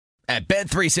At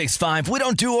Bet365, we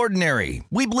don't do ordinary.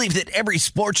 We believe that every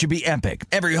sport should be epic.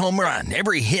 Every home run,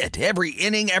 every hit, every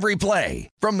inning, every play.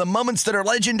 From the moments that are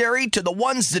legendary to the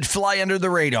ones that fly under the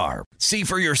radar. See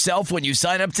for yourself when you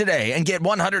sign up today and get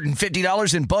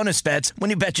 $150 in bonus bets when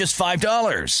you bet just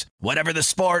 $5. Whatever the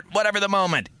sport, whatever the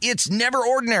moment, it's never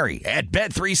ordinary at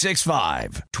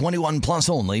Bet365. 21 plus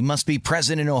only. Must be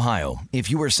present in Ohio.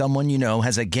 If you or someone you know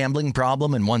has a gambling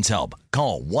problem and wants help,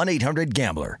 call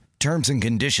 1-800-GAMBLER. Terms and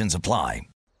conditions apply.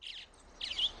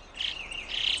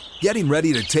 Getting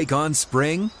ready to take on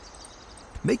spring?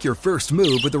 Make your first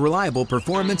move with the reliable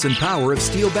performance and power of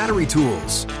Steel battery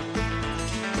tools.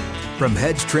 From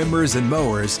hedge trimmers and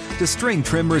mowers to string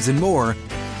trimmers and more,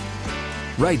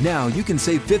 right now you can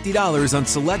save $50 on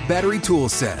select battery tool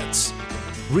sets.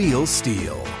 Real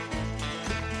Steel.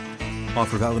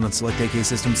 Offer valid on select AK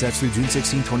system sets through June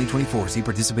 16, 2024. See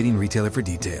participating retailer for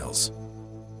details.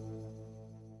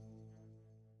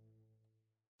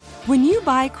 When you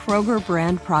buy Kroger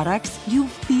brand products, you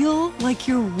feel like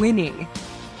you're winning.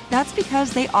 That's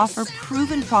because they offer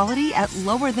proven quality at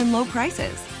lower than low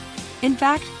prices. In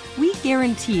fact, we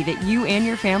guarantee that you and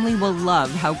your family will love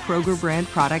how Kroger brand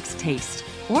products taste,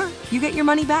 or you get your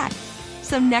money back.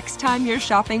 So next time you're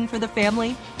shopping for the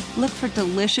family, look for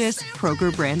delicious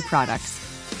Kroger brand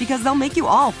products, because they'll make you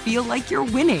all feel like you're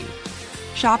winning.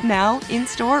 Shop now,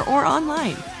 in-store, or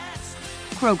online.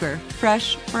 Kroger,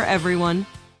 fresh for everyone.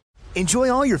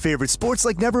 Enjoy all your favorite sports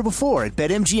like never before at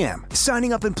BetMGM.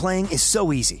 Signing up and playing is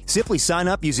so easy. Simply sign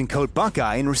up using code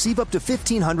Buckeye and receive up to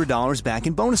 $1,500 back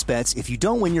in bonus bets if you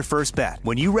don't win your first bet.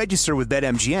 When you register with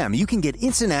BetMGM, you can get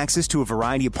instant access to a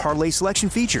variety of parlay selection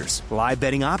features, live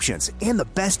betting options, and the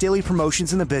best daily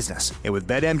promotions in the business. And with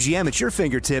BetMGM at your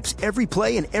fingertips, every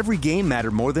play and every game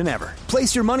matter more than ever.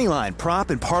 Place your moneyline, prop,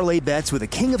 and parlay bets with the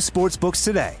king of sportsbooks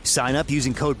today. Sign up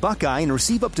using code Buckeye and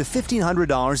receive up to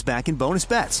 $1,500 back in bonus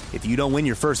bets if you don't win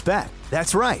your first bet.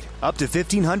 That's right, up to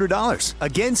 $1,500.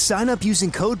 Again, sign up using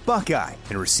code Buckeye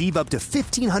and receive up to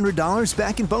 $1,500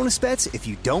 back in bonus bets if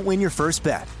you don't win your first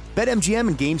bet. BetMGM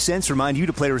and GameSense remind you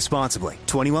to play responsibly.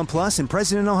 21 plus and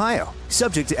present in Ohio.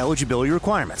 Subject to eligibility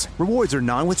requirements. Rewards are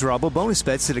non-withdrawable bonus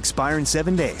bets that expire in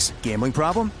 7 days. Gambling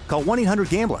problem? Call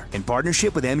 1-800-GAMBLER in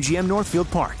partnership with MGM Northfield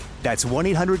Park. That's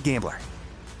 1-800-GAMBLER.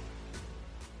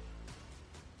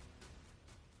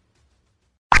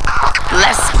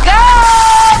 Let's go!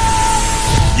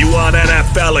 You want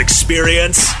NFL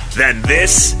experience? Then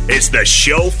this is the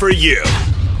show for you.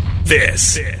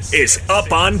 This is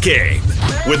Up on Game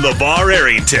with LeVar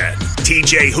Arrington,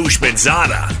 TJ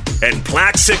Houshmandzadeh, and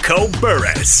Plaxico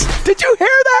Burress. Did you hear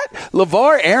that?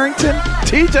 LeVar Arrington,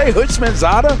 TJ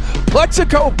Houshmandzadeh,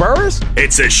 Plaxico Burress?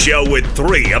 It's a show with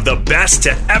three of the best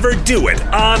to ever do it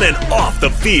on and off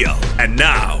the field. And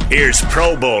now, here's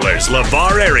Pro Bowlers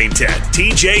LeVar Arrington,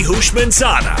 TJ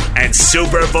Houshmandzadeh, and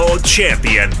Super Bowl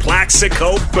champion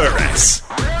Plaxico Burress.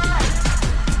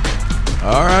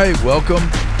 All right, welcome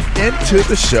into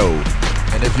the show.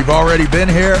 And if you've already been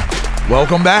here,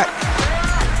 welcome back.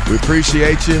 We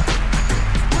appreciate you.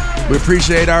 We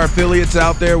appreciate our affiliates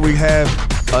out there. We have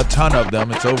a ton of them.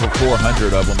 It's over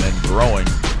 400 of them and growing.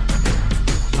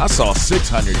 I saw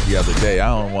 600 the other day. I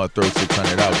don't want to throw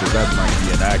 600 out because that might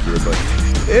be inaccurate, but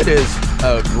it is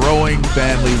a growing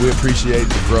family. We appreciate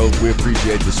the growth. We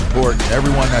appreciate the support.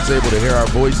 Everyone that's able to hear our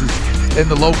voices in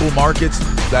the local markets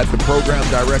that the program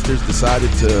directors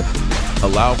decided to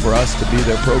allow for us to be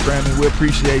their programming. We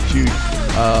appreciate you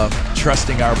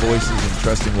trusting our voices and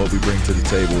trusting what we bring to the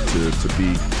table to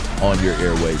be on your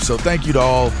airwaves. So thank you to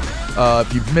all.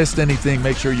 If you've missed anything,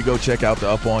 make sure you go check out the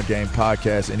Up On Game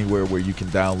podcast anywhere where you can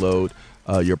download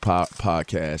your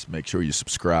podcast. Make sure you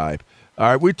subscribe. All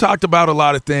right, we talked about a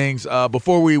lot of things.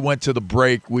 Before we went to the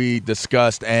break, we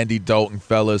discussed Andy Dalton,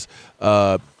 fellas.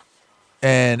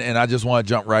 And I just want to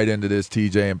jump right into this,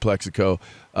 TJ and Plaxico.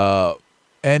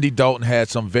 Andy Dalton had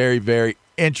some very, very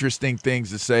interesting things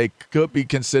to say. Could be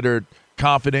considered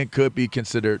confident, could be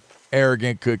considered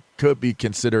arrogant, could be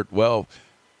considered, well,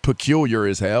 peculiar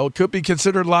as hell. Could be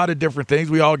considered a lot of different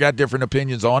things. We all got different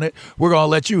opinions on it. We're going to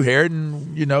let you hear it,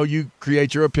 and, you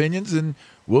create your opinions, and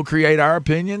we'll create our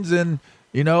opinions. And,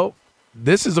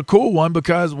 this is a cool one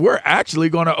because we're actually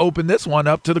going to open this one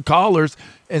up to the callers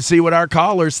and see what our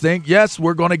callers think. Yes,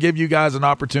 we're going to give you guys an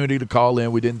opportunity to call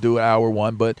in. We didn't do hour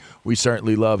one, but we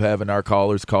certainly love having our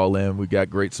callers call in. We got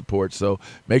great support. So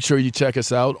make sure you check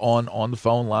us out on the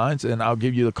phone lines, and I'll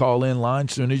give you the call-in line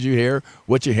as soon as you hear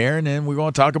what you're hearing, and we're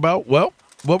going to talk about, what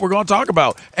we're going to talk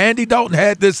about. Andy Dalton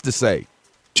had this to say.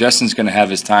 Justin's going to have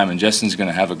his time, and Justin's going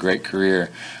to have a great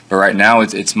career. But right now,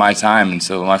 it's my time, and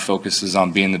so my focus is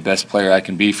on being the best player I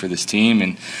can be for this team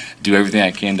and do everything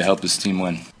I can to help this team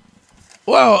win.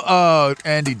 Well,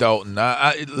 Andy Dalton,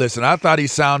 listen, I thought he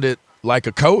sounded like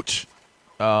a coach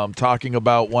talking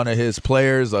about one of his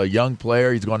players, a young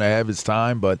player. He's going to have his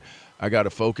time, but I got to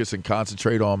focus and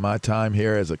concentrate on my time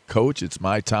here as a coach. It's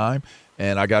my time,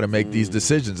 and I got to make these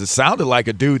decisions. It sounded like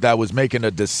a dude that was making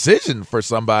a decision for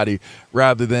somebody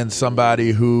rather than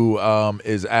somebody who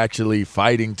is actually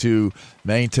fighting to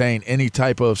maintain any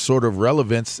type of sort of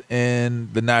relevance in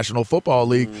the National Football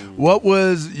League. What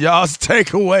was y'all's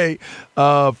takeaway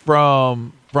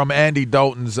from Andy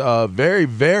Dalton's very,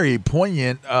 very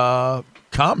poignant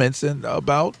comments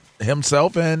about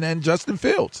himself and Justin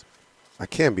Fields? I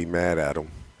can't be mad at him.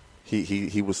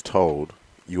 He was told,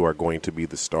 you are going to be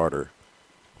the starter.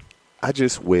 I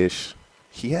just wish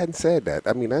he hadn't said that.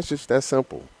 I mean, that's just that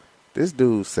simple. This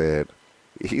dude said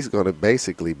he's going to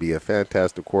basically be a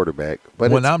fantastic quarterback. But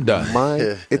when I'm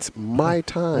done. It's my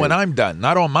time. When I'm done.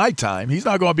 Not on my time. He's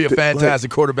not going to be a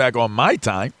fantastic quarterback on my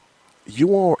time.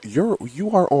 You are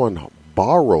on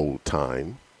borrowed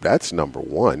time. That's number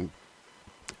one.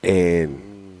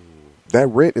 And that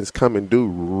rent is coming due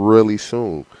really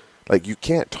soon. Like, you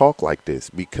can't talk like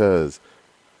this because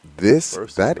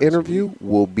that interview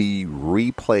will be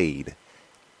replayed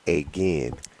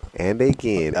again and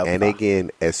again and again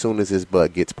as soon as his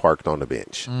butt gets parked on the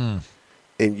bench. And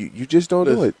you just don't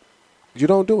do it. You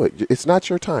don't do it. It's not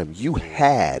your time. You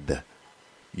had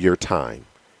your time.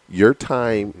 Your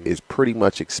time is pretty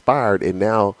much expired, and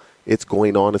now it's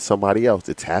going on to somebody else.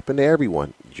 It's happened to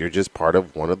everyone. You're just part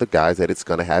of one of the guys that it's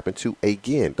going to happen to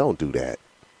again. Don't do that.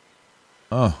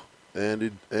 Oh.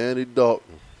 Andy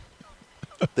Dalton.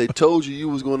 They told you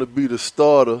was going to be the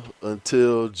starter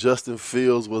until Justin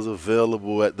Fields was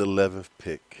available at the 11th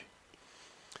pick.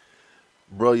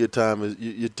 Bro, your time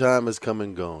is come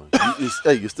and gone.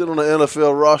 You're still on the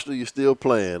NFL roster. You're still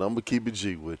playing. I'm gonna keep it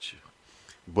G with you.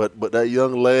 But that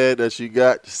young lad that you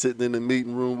got sitting in the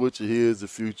meeting room with you, he is the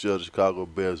future of the Chicago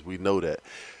Bears. We know that.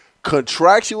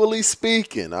 Contractually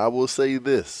speaking, I will say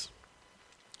this: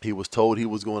 he was told he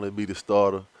was going to be the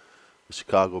starter. The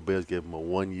Chicago Bears gave him a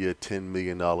 1-year, $10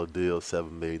 million deal,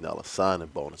 $7 million signing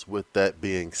bonus. With that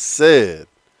being said,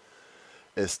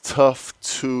 it's tough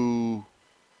to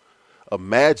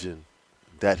imagine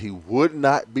that he would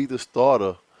not be the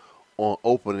starter on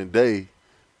opening day,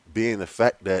 being the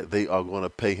fact that they are going to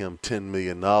pay him $10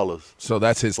 million. So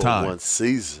that's his time. 1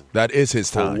 season. That is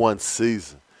his time. For 1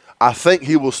 season. I think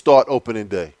he will start opening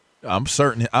day. I'm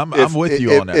certain. I'm with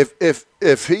you on that.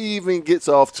 If he even gets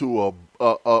off to a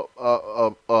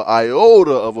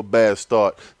iota of a bad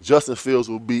start, Justin Fields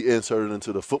will be inserted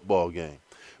into the football game.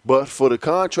 But for the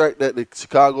contract that the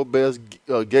Chicago Bears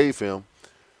gave him,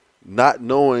 not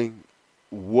knowing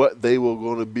what they were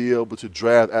going to be able to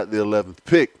draft at the 11th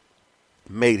pick,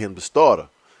 made him the starter.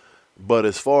 But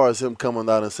as far as him coming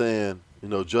out and saying,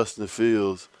 Justin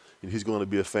Fields, he's going to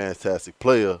be a fantastic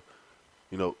player,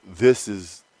 this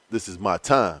is my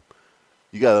time.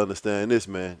 You got to understand this,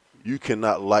 man. You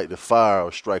cannot light the fire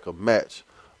or strike a match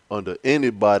under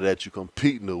anybody that you're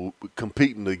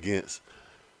competing against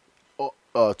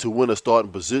to win a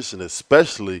starting position,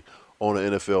 especially on the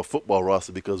NFL football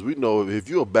roster, because we know if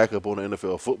you're a backup on the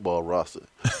NFL football roster,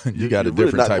 you got a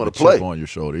different type of chip on your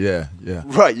shoulder. Yeah.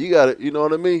 Right, you got it. You know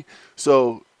what I mean?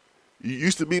 So you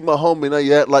used to be my homie, now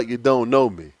you act like you don't know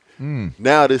me.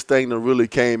 Now this thing done really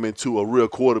came into a real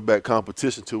quarterback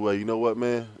competition to where, you know what,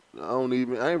 man? I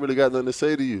ain't really got nothing to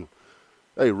say to you.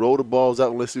 Hey, roll the balls out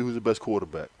and let's see who's the best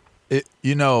quarterback.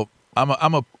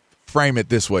 I'm a frame it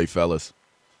this way, fellas.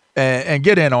 And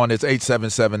get in on this,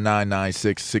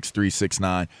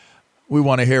 877-996-6369. We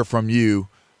want to hear from you.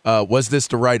 Was this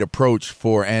the right approach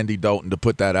for Andy Dalton to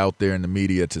put that out there in the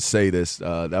media to say this?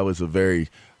 That was a very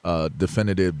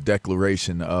definitive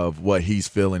declaration of what he's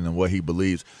feeling and what he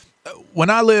believes. When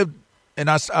I lived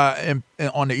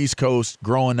on the East Coast,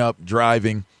 growing up,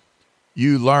 driving,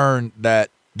 you learn that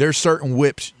there's certain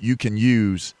whips you can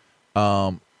use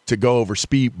to go over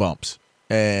speed bumps.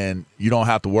 And you don't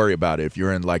have to worry about it. If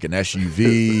you're in like an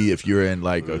SUV, if you're in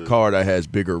like a car that has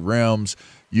bigger rims,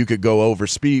 you could go over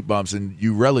speed bumps, and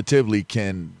you relatively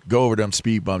can go over them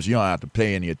speed bumps. You don't have to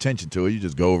pay any attention to it. You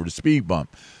just go over the speed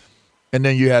bump. And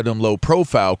then you have them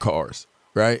low-profile cars,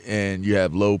 right? And you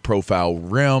have low-profile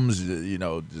rims,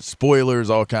 the spoilers,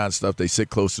 all kinds of stuff. They sit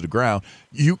close to the ground.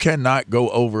 You cannot go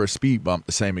over a speed bump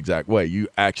the same exact way.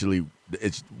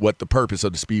 It's what the purpose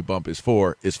of the speed bump is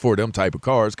for them type of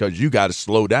cars, because you got to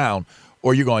slow down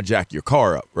or you're going to jack your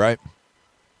car up, right?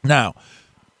 Now,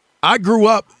 I grew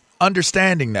up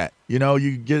understanding that.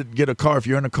 You get a car, if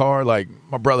you're in a car, like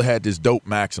my brother had this dope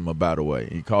Maxima, by the way.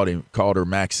 He called her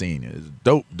Maxine. It was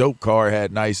a dope car,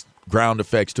 had nice ground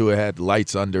effects to it. Had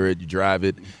lights under it. You drive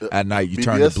it at night. You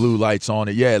turn the BBS? blue lights on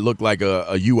it. Yeah, it looked like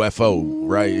a UFO.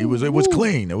 Right? It was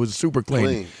clean. It was super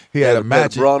clean. He had a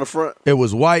matching bra on the front. It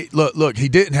was white. Look. He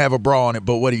didn't have a bra on it,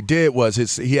 but what he did was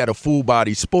he had a full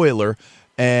body spoiler.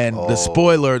 And the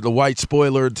spoiler, the white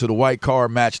spoiler to the white car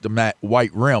matched the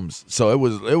white rims. So it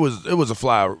was a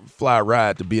fly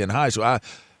ride to be in high school.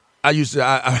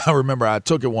 I remember I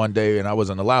took it one day and I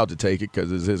wasn't allowed to take it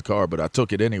because it's his car, but I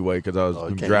took it anyway because I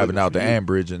was driving out to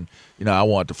Ambridge and I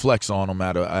wanted to flex on him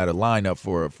at a lineup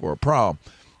for a prom.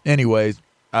 Anyways,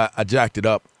 I jacked it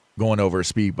up going over a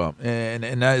speed bump,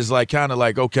 and that is kind of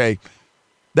like okay,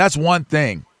 that's one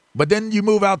thing. But then you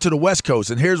move out to the West Coast,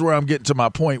 and here's where I'm getting to my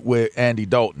point with Andy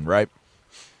Dalton, right?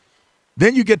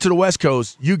 Then you get to the West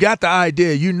Coast, you got the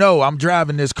idea, I'm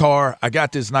driving this car, I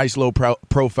got this nice low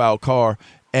profile car,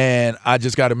 and I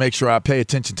just got to make sure I pay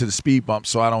attention to the speed bumps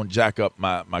so I don't jack up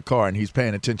my car, and he's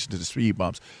paying attention to the speed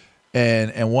bumps.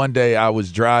 And one day I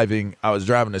was driving a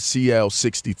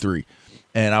CL63,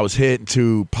 and I was heading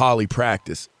to poly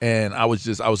practice, and I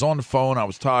was on the phone, I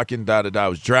was talking, I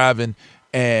was driving,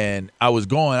 and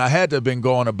I had to have been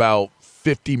going about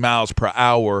 50 miles per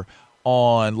hour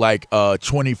on like a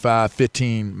 25,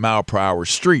 15 mile per hour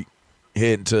street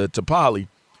heading to Poly.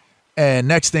 And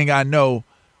next thing I know,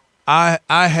 I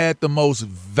had the most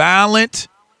violent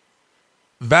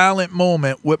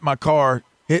moment with my car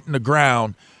hitting the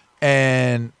ground,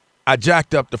 and I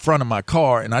jacked up the front of my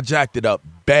car, and I jacked it up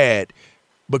bad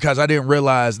because I didn't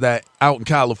realize that out in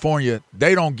California,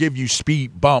 they don't give you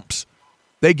speed bumps.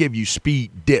 They give you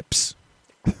speed dips.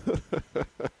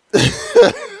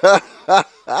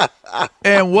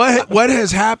 And what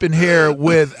has happened here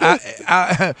with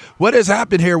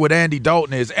Andy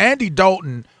Dalton is Andy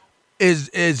Dalton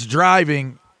is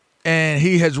driving, and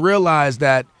he has realized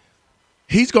that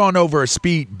he's gone over a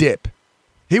speed dip.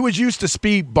 He was used to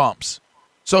speed bumps.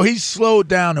 So he slowed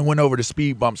down and went over the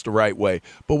speed bumps the right way.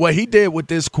 But what he did with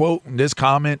this quote and this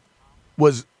comment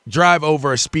was drive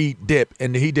over a speed dip,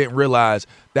 and he didn't realize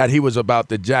that he was about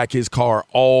to jack his car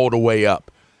all the way up.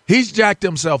 He's jacked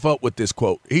himself up with this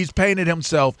quote. He's painted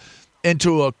himself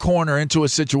into a corner, into a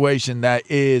situation that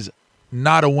is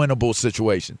not a winnable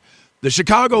situation. The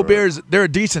Chicago Bears, they're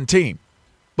a decent team,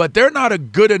 but they're not a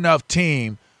good enough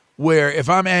team where if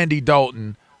I'm Andy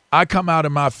Dalton, I come out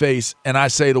in my face and I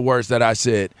say the words that I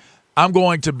said. I'm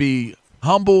going to be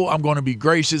humble, I'm going to be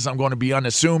gracious, I'm going to be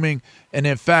unassuming, and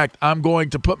in fact, I'm going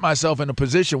to put myself in a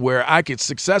position where I could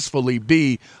successfully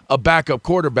be a backup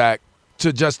quarterback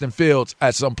to Justin Fields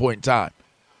at some point in time.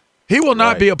 He will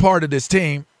not be a part of this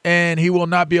team, and he will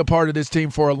not be a part of this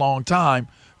team for a long time,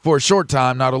 for a short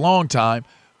time, not a long time,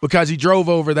 because he drove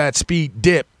over that speed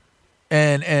dip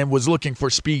and was looking for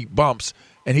speed bumps,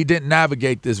 and he didn't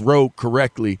navigate this road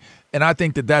correctly. And I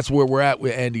think that that's where we're at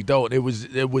with Andy Dalton. It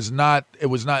was not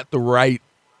the right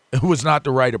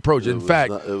approach. In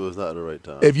fact, it was not the right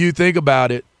time. If you think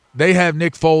about it, they have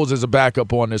Nick Foles as a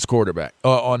backup on this quarterback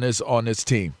on this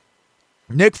team.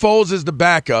 Nick Foles is the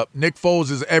backup. Nick Foles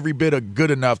is every bit of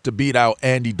good enough to beat out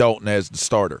Andy Dalton as the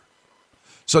starter.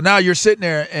 So now you're sitting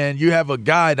there and you have a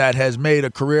guy that has made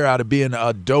a career out of being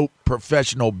a dope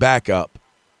professional backup.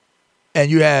 And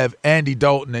you have Andy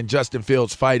Dalton and Justin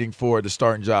Fields fighting for the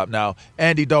starting job. Now,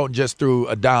 Andy Dalton just threw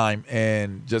a dime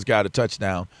and just got a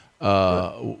touchdown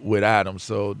with Adams.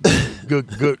 So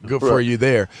good for you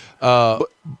there. But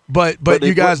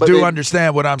you guys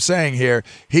understand what I'm saying here.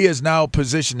 He has now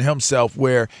positioned himself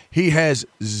where he has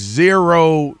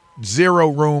zero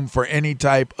room for any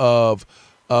type of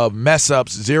mess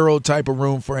ups, zero type of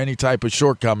room for any type of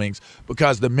shortcomings,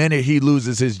 because the minute he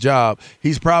loses his job,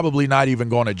 he's probably not even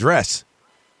going to dress.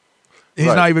 He's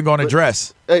not even going to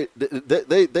dress. Hey,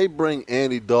 they bring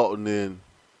Andy Dalton in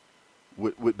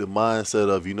with the mindset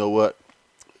of, you know what,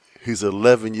 he's an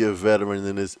 11-year veteran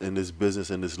in this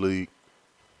business, in this league.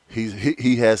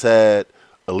 He has had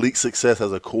elite success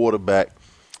as a quarterback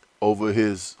over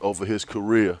his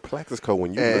career. Plaxico,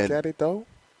 when you look at it though,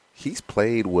 he's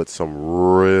played with some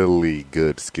really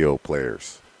good skill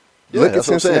players. Yeah, look at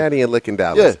Cincinnati and look at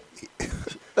Dallas. Yeah.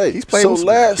 Hey, he's played with some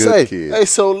good kids. Hey,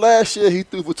 so last year he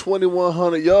threw for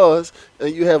 2,100 yards,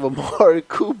 and you have Amari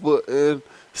Cooper and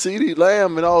CeeDee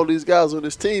Lamb and all these guys on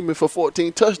this team, and for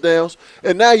 14 touchdowns.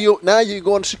 And now you're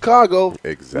going to Chicago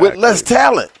with less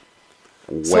talent.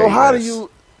 So how do you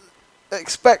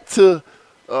expect to,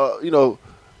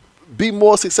 be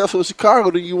more successful in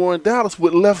Chicago than you were in Dallas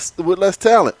with less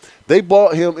talent? They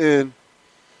bought him in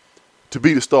to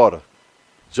be the starter.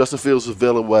 Justin Fields was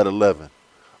available at 11.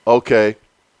 Okay,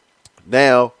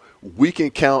 now we can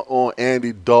count on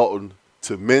Andy Dalton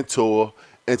to mentor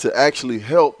and to actually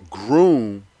help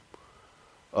groom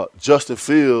Justin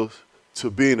Fields to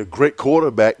being a great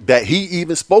quarterback that he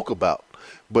even spoke about.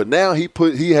 But now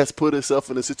he has put himself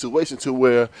in a situation to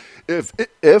where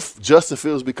if Justin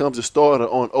Fields becomes a starter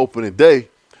on opening day,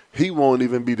 he won't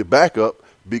even be the backup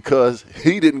because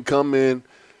he didn't come in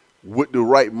with the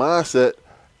right mindset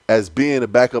as being a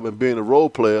backup and being a role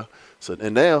player.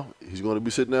 And now he's going to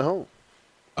be sitting at home.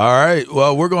 All right.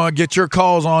 Well, we're going to get your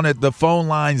calls on it. The phone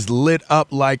lines lit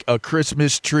up like a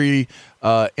Christmas tree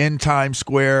in Times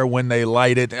Square when they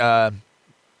light it.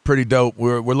 Pretty dope.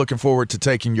 We're looking forward to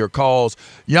taking your calls.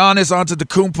 Giannis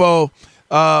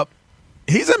Antetokounmpo,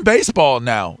 he's in baseball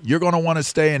now. You're going to want to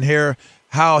stay and hear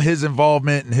how his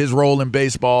involvement and his role in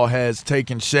baseball has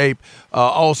taken shape.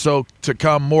 Also, to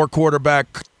come, more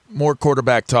quarterback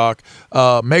talk.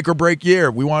 Make or break year.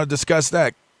 We want to discuss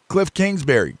that. Cliff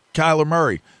Kingsbury, Kyler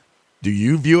Murray. Do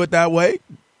you view it that way?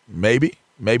 Maybe,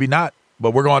 maybe not.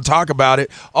 But we're going to talk about it.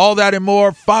 All that and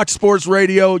more. Fox Sports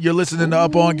Radio. You're listening to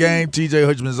Up On Game. TJ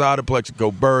Hutchinson,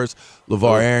 Plexico Burris,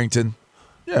 LeVar Arrington.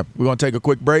 Yeah, we're going to take a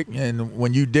quick break. And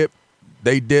when you dip,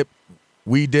 they dip,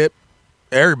 we dip,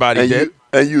 everybody dip.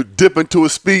 And you dip into a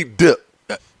speed dip.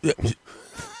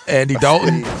 Andy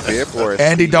Dalton.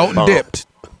 Andy Dalton dipped.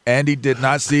 Andy did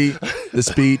not see the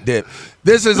speed dip.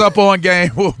 This is Up On Game.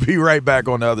 We'll be right back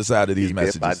on the other side of these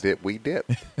messages. Dip, I dip, we dip.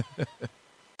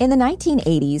 In the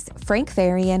 1980s, Frank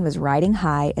Farian was riding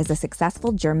high as a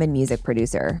successful German music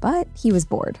producer, but he was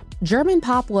bored. German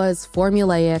pop was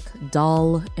formulaic,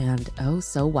 dull, and oh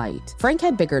so white. Frank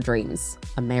had bigger dreams,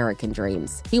 American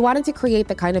dreams. He wanted to create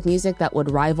the kind of music that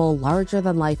would rival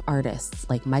larger-than-life artists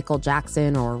like Michael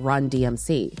Jackson or Run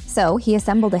DMC. So he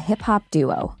assembled a hip-hop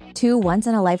duo, two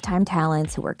once-in-a-lifetime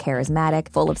talents who were charismatic,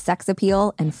 full of sex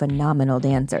appeal, and phenomenal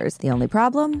dancers. The only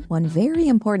problem? One very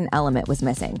important element was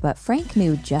missing, but Frank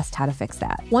knew just how to fix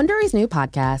that. Wondery's new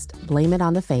podcast, Blame It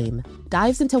on the Fame,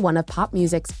 dives into one of pop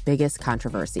music's biggest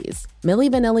controversies.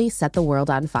 Milli Vanilli set the world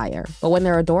on fire, but when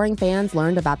their adoring fans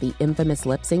learned about the infamous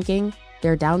lip-syncing,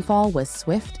 their downfall was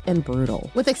swift and brutal.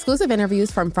 With exclusive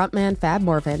interviews from frontman Fab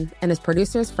Morvan and his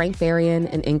producers Frank Farian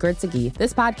and Ingrid Seguith,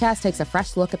 this podcast takes a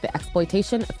fresh look at the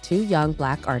exploitation of two young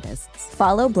Black artists.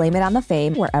 Follow Blame It on the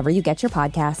Fame wherever you get your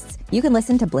podcasts. You can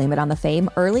listen to Blame It on the Fame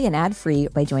early and ad-free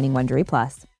by joining Wondery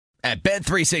Plus. At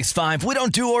Bet365, we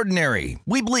don't do ordinary.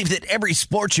 We believe that every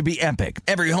sport should be epic.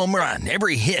 Every home run,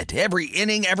 every hit, every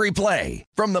inning, every play.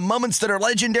 From the moments that are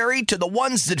legendary to the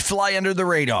ones that fly under the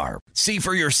radar. See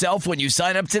for yourself when you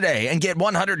sign up today and get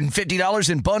 $150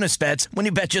 in bonus bets when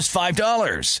you bet just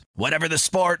 $5. Whatever the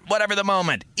sport, whatever the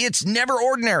moment, it's never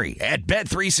ordinary at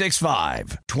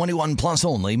Bet365. 21 plus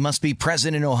only. Must be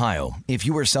present in Ohio. If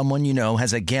you or someone you know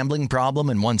has a gambling problem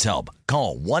and wants help,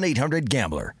 call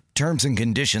 1-800-GAMBLER. Terms and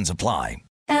conditions apply.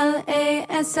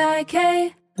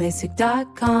 LASIK,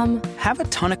 LASIK.com. Have a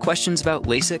ton of questions about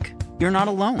LASIK? You're not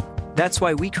alone. That's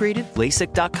why we created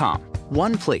LASIK.com.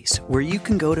 One place where you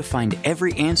can go to find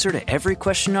every answer to every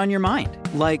question on your mind.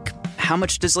 Like, how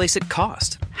much does LASIK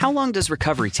cost? How long does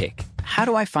recovery take? How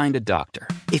do I find a doctor?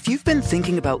 If you've been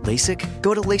thinking about LASIK,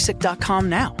 go to LASIK.com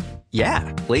now.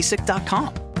 Yeah,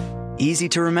 LASIK.com. Easy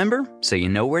to remember, so you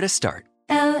know where to start.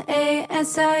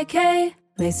 LASIK.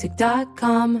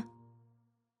 LASIK.com.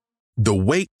 The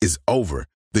wait is over.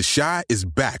 The Chi is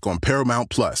back on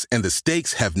Paramount Plus, and the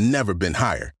stakes have never been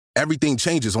higher. Everything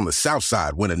changes on the South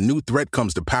Side when a new threat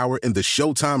comes to power in the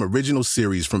Showtime original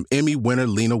series from Emmy winner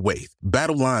Lena Waithe.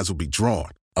 Battle lines will be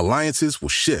drawn, alliances will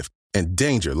shift, and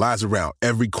danger lies around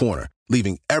every corner,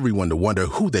 leaving everyone to wonder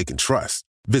who they can trust.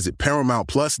 Visit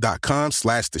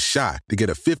ParamountPlus.com/The Chi to get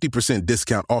a 50%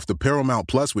 discount off the Paramount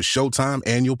Plus with Showtime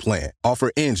annual plan.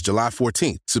 Offer ends July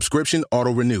 14th. Subscription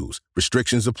auto-renews.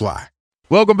 Restrictions apply.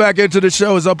 Welcome back into the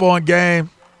show. It's Up On Game.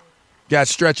 Got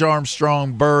Stretch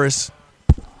Armstrong Burris,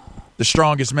 the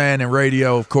strongest man in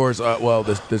radio, of course.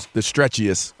 The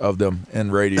stretchiest of them in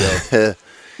radio.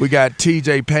 We got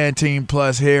TJ Pantene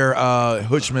plus hair,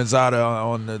 Hutchmanzada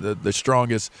on the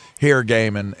strongest hair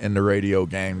game in the radio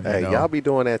game. Hey, y'all be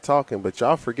doing that talking, but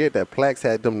y'all forget that Plex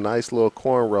had them nice little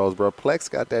cornrows, bro. Plex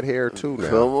got that hair too now.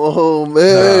 Come on,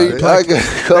 man.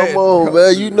 Come on,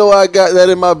 man. You know I got that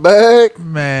in my bag.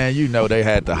 Man, you know they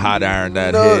had to hot iron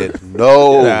that head.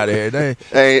 No. Get out of here.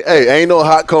 Ain't no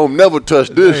hot comb never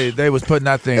touched this. They was putting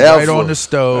that thing right on the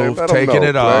stove, taking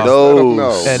it off.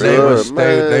 And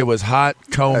they was hot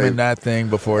combing that thing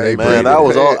before they man, I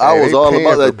was all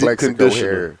about that deep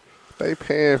conditioner. They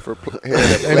paying for hair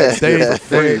that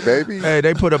free, baby. Hey,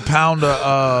 they put a pound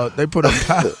of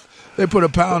They put a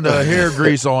pound of hair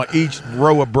grease on each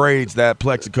row of braids that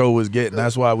Plexico was getting.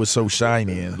 That's why it was so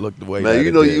shiny and looked the way. Man,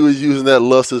 you know you was using that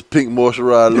Luster's pink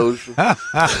moisturizer lotion.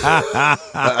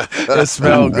 It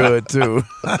smelled good too.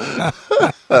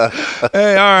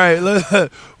 Hey, all right.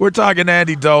 We're talking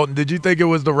Andy Dalton. Did you think it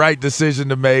was the right decision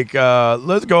to make?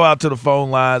 Let's go out to the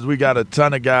phone lines. We got a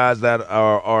ton of guys that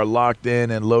are locked in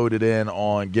and loaded in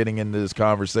on getting into this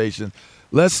conversation.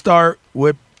 Let's start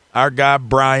with our guy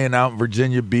Brian out in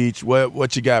Virginia Beach.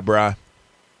 What you got, Brian?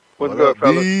 What's good,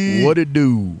 fellas? What it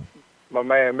do? My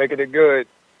man, making it good.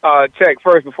 Check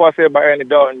first before I say about Andy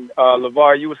Dalton.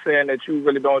 LeVar, you were saying that you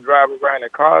really don't drive around in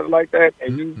cars like that,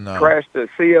 and you crashed the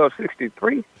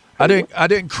CL63. I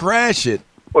didn't crash it.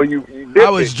 Well, you did. I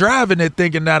was driving it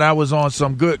thinking that I was on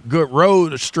some good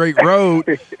road, a straight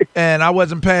road, and I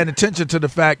wasn't paying attention to the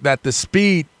fact that the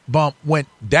speed bump went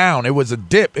down. It was a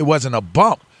dip. It wasn't a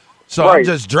bump. So I'm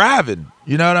just driving.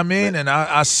 You know what I mean? And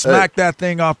I smacked that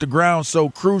thing off the ground so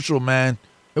crucial, man.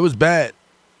 It was bad.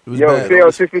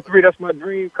 CL63, that's my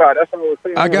dream car. That's what I was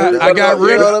saying. I got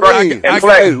rid of it. And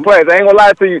Play, I ain't gonna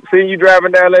lie to you. Seeing you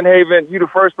driving down Lynn Haven, you the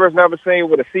first person I ever seen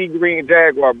with a sea green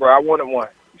Jaguar, bro. I wanted one.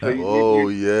 So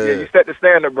you set the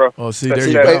standard, bro. Oh, see, there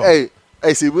you go.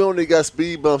 Hey, see, we only got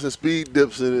speed bumps and speed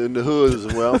dips in the hoods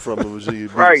where I'm from in Virginia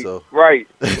Beach. Right, so. right.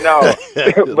 No,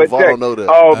 but check, I don't know that.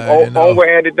 On with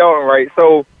Andy Dalton, right?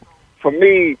 So for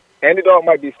me, Andy Dalton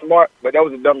might be smart, but that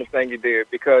was the dumbest thing you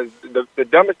did, because the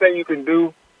dumbest thing you can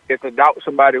do is to doubt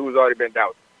somebody who's already been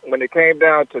doubted. When it came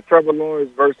down to Trevor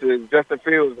Lawrence versus Justin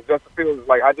Fields is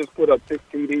like, I just put up 6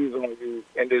 TDs on you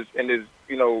in this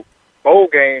bowl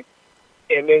game,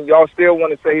 and then y'all still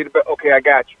want to say he's the best. Okay, I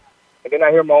got you. And then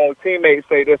I hear my own teammates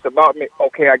say this about me.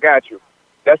 Okay, I got you.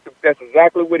 That's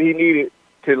exactly what he needed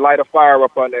to light a fire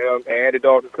up under him, and Andy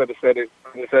Dalton could have said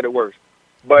it worse.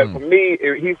 But for me,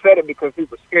 he said it because he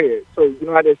was scared. So you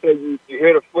know how they say you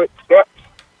hear the footsteps?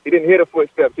 He didn't hear the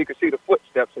footsteps. He could see the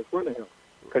footsteps in front of him,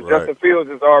 because Justin Fields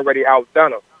has already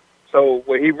outdone him. So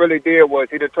what he really did was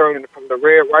he turned from the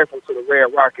red rifle to the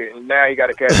red rocket, and now he got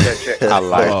to catch that check. I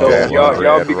like that.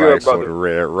 Y'all be good, brother. The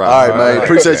red rocket. All right, man.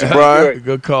 Appreciate you, Brian.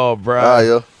 Good call,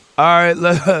 Brian. All right,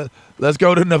 let's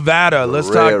go to Nevada. Let's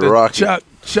talk to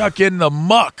Chuck in the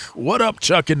Muck. What up,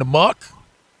 Chuck in the Muck?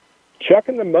 Chuck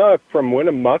in the Muck from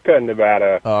Winnemucca,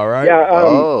 Nevada. All right.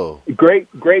 Yeah.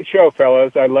 Great show,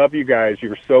 fellas. I love you guys.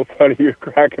 You're so funny. You're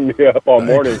cracking me up all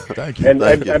morning. Thank you. I'm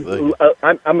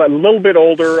a little bit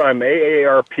older. I'm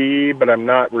AARP, but I'm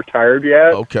not retired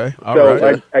yet. Okay. All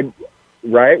right.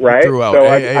 Right. Threw out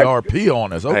AARP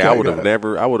on us. Okay. Hey, I would have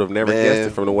never guessed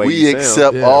it from the way we you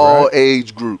accept sound. all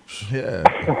age groups. Yeah.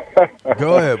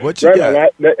 Go ahead. What you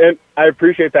got? And I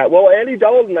appreciate that. Well, Andy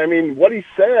Dalton, I mean, what he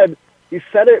said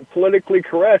it politically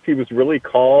correct. He was really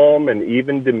calm and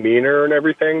even demeanor and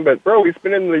everything. But, bro, he's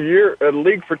been in the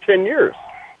league for 10 years.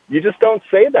 You just don't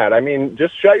say that. I mean,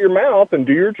 just shut your mouth and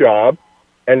do your job,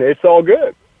 and it's all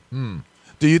good.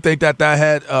 Do you think that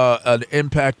had an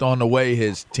impact on the way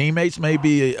his teammates may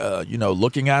be,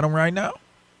 looking at him right now?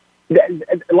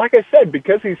 Like I said,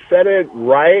 because he said it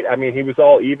right, I mean, he was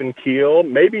all even keel.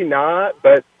 Maybe not,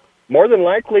 but more than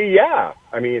likely, yeah.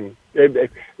 I mean,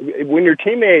 when your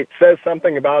teammate says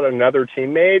something about another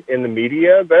teammate in the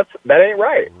media, that ain't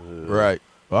right. Right.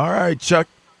 All right, Chuck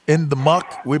in the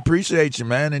Muck. We appreciate you,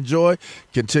 man. Enjoy.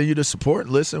 Continue to support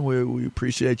and listen. We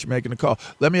appreciate you making the call.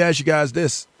 Let me ask you guys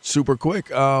this super quick.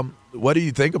 What do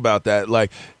you think about that?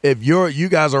 Like, if you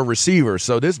guys are receivers,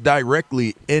 so this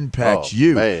directly impacts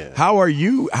you. Man. How are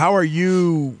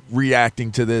you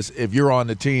reacting to this if you're on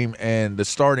the team and the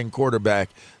starting quarterback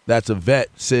that's a vet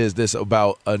says this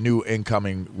about a new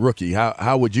incoming rookie?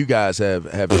 How would you guys have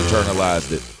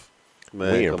internalized it?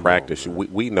 Man, we in practice.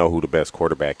 We know who the best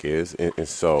quarterback is, and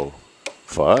so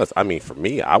for us, I mean, for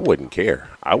me, I wouldn't care.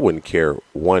 I wouldn't care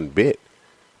one bit.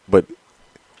 But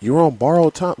you're on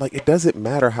borrowed time. Like, it doesn't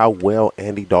matter how well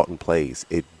Andy Dalton plays.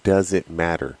 It doesn't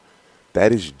matter.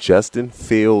 That is Justin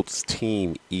Fields'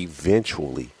 team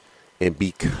eventually, and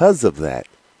because of that,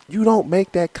 you don't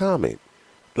make that comment.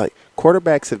 Like,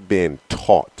 quarterbacks have been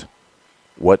taught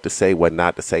what to say, what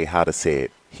not to say, how to say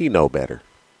it. He know better.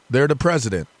 They're the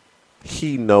president.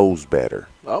 He knows better.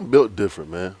 I'm built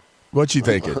different, man. What you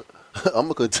thinking? I'm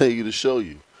gonna continue to show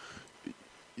you.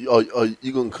 Are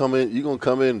you gonna come in? You gonna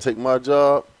come in and take my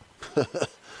job? I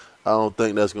don't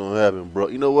think that's gonna happen, bro.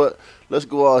 You know what? Let's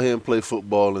go out here and play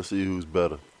football and see who's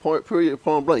better. Point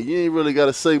blank. You ain't really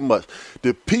gotta say much.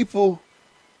 The people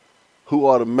who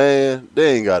are the man,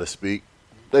 they ain't gotta speak.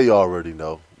 They already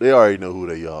know. They already know who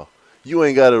they are. You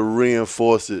ain't gotta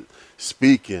reinforce it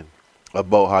speaking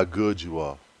about how good you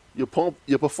are. Your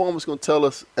performance going to tell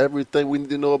us everything we need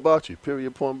to know about you,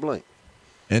 period, point blank.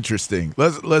 Interesting.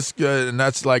 Let's go, and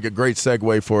that's like a great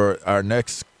segue for our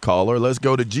next caller. Let's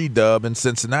go to G-Dub in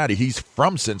Cincinnati. He's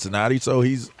from Cincinnati, so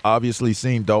he's obviously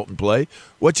seen Dalton play.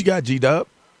 What you got, G-Dub?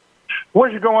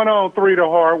 What's going on, 3 the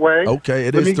hard way? Okay,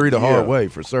 it is 3 the hard way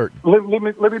for certain.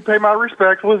 Let me pay my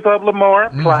respects. What's up, Lamar?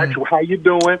 Plax, how you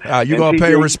doing? You going to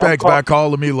pay respects by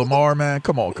calling me Lamar, man?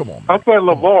 Come on. I said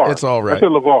LeVar. It's all right. I said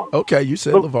LeVar. Okay, you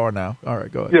said LeVar now. All right,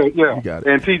 go ahead. Yeah. You got it.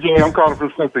 And TJ, I'm calling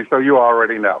from Cincinnati, so you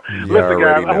already know. Listen,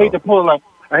 already guys, I hate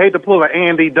to pull an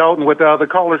Andy Dalton with the other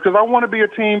callers because I want to be a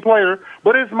team player,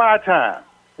 but it's my time.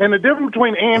 And the difference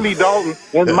between Andy Dalton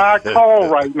and my call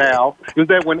right now is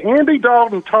that when Andy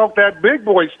Dalton talked that big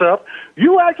boy stuff,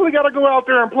 you actually got to go out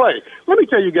there and play. Let me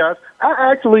tell you guys,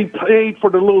 I actually paid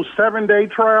for the little 7-day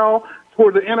trial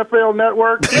for the NFL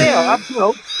Network. Yeah,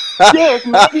 it's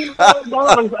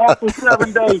 $99 after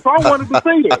 7 days. So I wanted to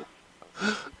see it.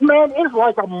 Man, it's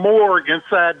like a morgue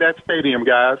inside that stadium,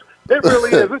 guys. It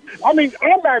really is. I mean,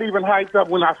 I'm not even hyped up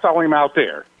when I saw him out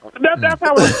there. That's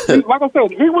how like I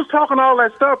said, he was talking all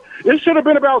that stuff. It should have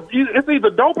been about, it's either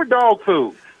dope or dog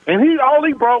food. And all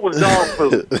he brought was dog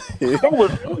food.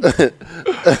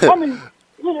 I mean,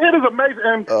 it is amazing.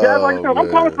 And guys, like I said, I'm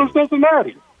calling from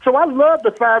Cincinnati. So I love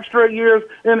the 5 straight years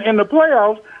in the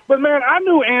playoffs. But, man, I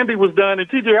knew Andy was done. And,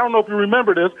 TJ, I don't know if you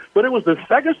remember this, but it was the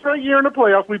 2nd straight year in the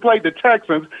playoffs. We played the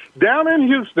Texans down in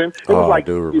Houston. It was I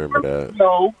do remember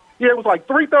that. Yeah, it was like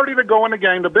 3:30 to go in the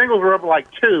game. The Bengals were up like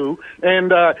 2,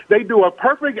 and they do a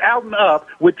perfect out and up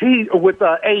with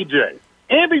AJ.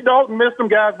 Andy Dalton missed them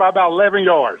guys by about 11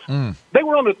 yards. They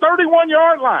were on the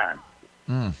 31-yard line.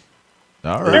 All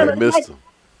right. And missed them.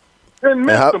 And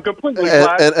missed them completely.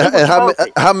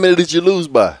 And how many did you lose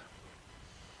by?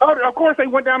 Oh, of course, they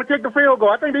went down to kick the field goal.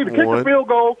 I think they either kicked the field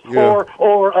goal or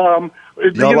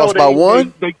y'all lost by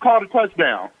 1? They caught a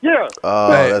touchdown. Yeah.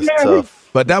 Oh, that's tough.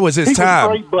 But that was his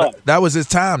time. That was his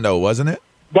time, though, wasn't it?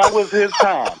 That was his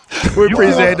time. We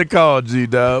appreciate the call,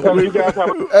 G-Dub.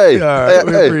 Hey,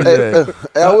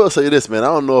 I will say this, man. I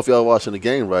don't know if y'all watching the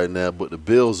game right now, but the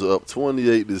Bills are up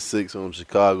 28-6 on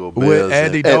Chicago Bears. With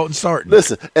Andy Dalton starting.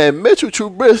 Listen, and Mitchell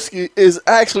Trubisky is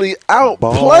actually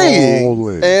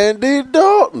outplaying Andy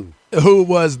Dalton. Who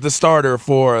was the starter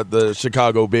for the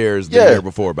Chicago Bears the year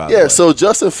before, by the way. Yeah, so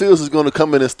Justin Fields is going to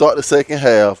come in and start the second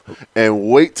half and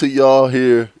wait till y'all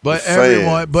hear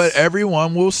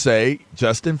everyone will say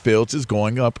Justin Fields is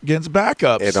going up against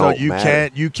backups. So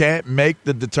you can't make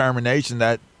the determination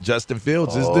that Justin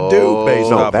Fields is the dude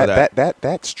based off of that.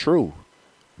 That's true.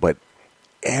 But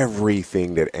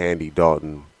everything that Andy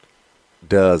Dalton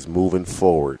does moving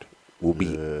forward will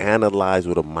be analyzed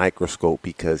with a microscope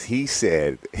because he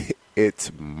said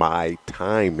it's my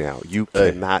time now. You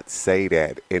cannot say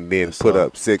that and then put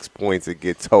up 6 points and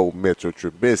get told Mitchell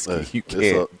Trubisky. You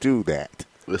can't do that.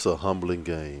 It's a humbling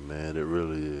game, man. It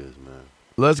really is, man.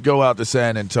 Let's go out to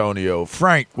San Antonio.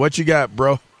 Frank, what you got,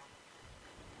 bro?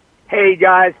 Hey,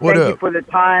 guys. Thank you for the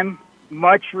time.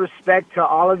 Much respect to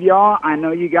all of y'all. I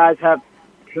know you guys have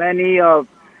plenty of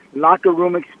locker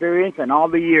room experience and all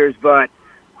the years, but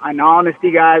in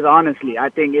honesty, guys, I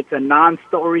think it's a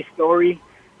non-story story.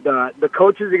 The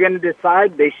coaches are going to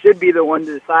decide. They should be the one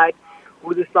to decide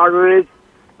who the starter is.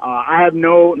 I have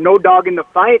no dog in the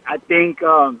fight. I think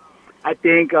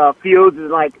Fields is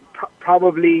like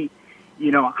probably,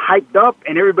 hyped up,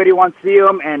 and everybody wants to see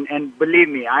him. And believe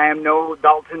me, I am no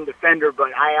Dalton defender,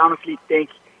 but I honestly think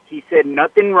he said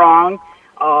nothing wrong.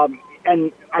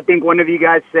 And I think one of you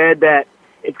guys said that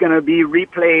it's going to be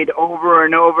replayed over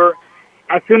and over.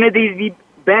 As soon as he's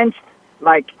benched,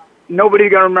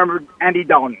 nobody's going to remember Andy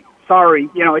Dalton. Sorry.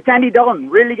 It's Andy Dalton,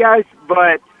 really, guys.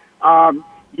 But, I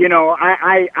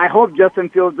hope Justin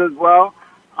Fields does well.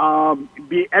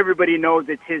 Everybody knows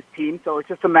it's his team, so it's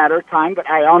just a matter of time. But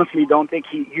I honestly don't think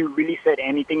he really said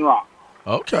anything wrong.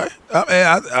 Okay.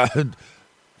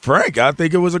 Frank, I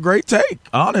think it was a great take,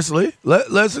 honestly.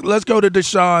 Let's go to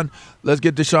Deshaun. Let's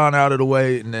get Deshaun out of the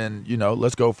way, and then,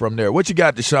 let's go from there. What you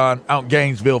got, Deshaun, out in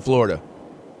Gainesville, Florida?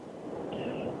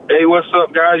 Hey, what's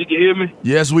up, guys? You can hear me?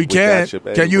 Yes, we can.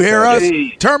 Can you hear us? Hey.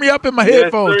 Turn me up in my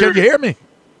headphones. Can you hear me?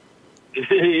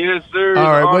 Yes, sir.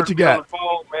 All right, what you got? It's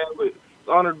an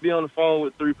honor to be on the phone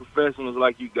with 3 professionals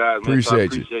like you guys, man.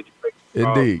 Appreciate you.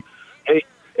 Indeed. Hey,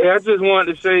 I just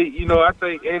wanted to say, I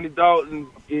think Andy Dalton,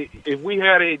 if we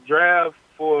had a draft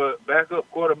for backup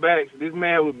quarterbacks, this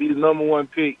man would be the number 1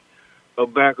 pick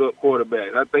of backup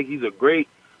quarterbacks. I think he's a great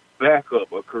backup,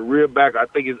 a career backup. I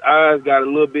think his eyes got a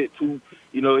little bit too,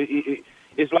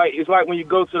 it's like when you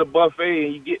go to the buffet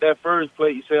and you get that first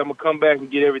plate, you say, I'm going to come back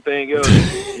and get everything else.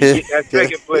 You get that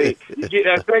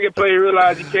second plate. You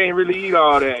realize you can't really eat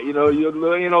all that. You know, you're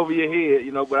looking in over your head,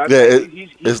 you know. But I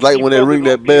think it's like when they ring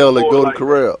that bell at Golden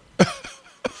Corral.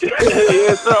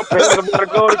 Yes, sir. I'm about to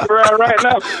go to Corral right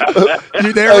now.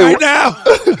 You there right now?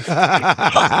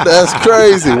 That's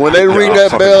crazy. When they ring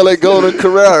that bell at Golden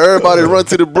Corral, everybody run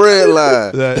to the bread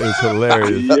line. That is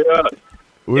hilarious. Yeah.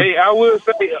 Hey, I will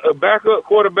say backup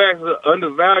quarterbacks are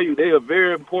undervalued. They're a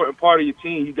very important part of your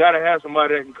team. You got to have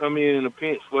somebody that can come in a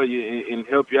pinch for you and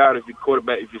help you out if your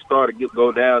quarterback, if you start to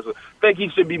go down. So I think he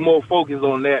should be more focused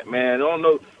on that, man. I don't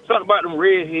know. Something about them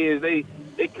redheads, they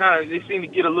seem to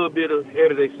get a little bit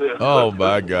ahead of themselves. Oh,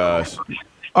 my gosh.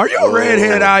 Are you a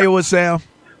redhead, Iowa, Sam?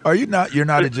 Are you not? You're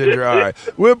not a ginger. All right.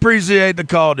 We appreciate the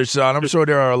call, Deshaun. I'm sure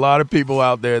there are a lot of people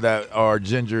out there that are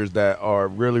gingers that are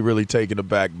really, really taken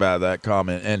aback by that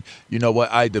comment. And you know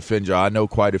what? I defend y'all. I know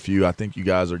quite a few. I think you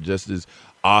guys are just as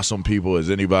awesome people as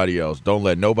anybody else. Don't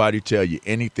let nobody tell you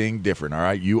anything different, all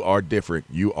right? You are different.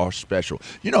 You are special.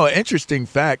 You know, an interesting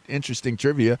fact, interesting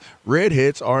trivia,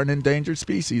 redheads are an endangered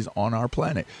species on our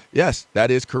planet. Yes,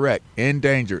 that is correct.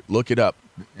 Endangered. Look it up.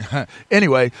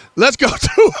 Anyway, let's go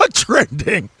to a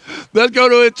trending.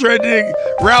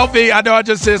 Ralphie, I know I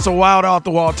just said some wild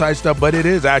off-the-wall type stuff, but it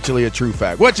is actually a true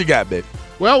fact. What you got, babe?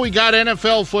 Well, we got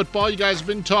NFL football. You guys have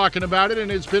been talking about it,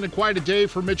 and it's been quite a day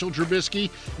for Mitchell Trubisky.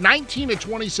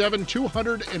 19-27,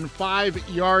 205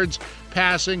 yards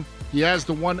passing. He has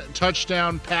the one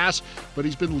touchdown pass, but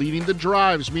he's been leading the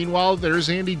drives. Meanwhile, there's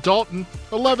Andy Dalton,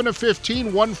 11-15,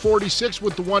 146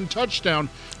 with the one touchdown.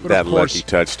 But that of course, lucky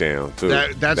touchdown, too.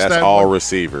 That's all one,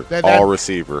 receiver. All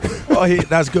receiver. Well,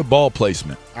 that's good ball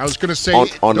placement. I was going to say.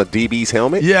 On the DB's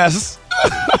helmet? Yes.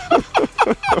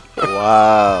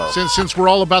 Wow. Since we're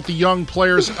all about the young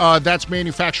players, that's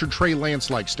manufactured Trey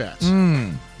Lance-like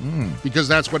stats. Because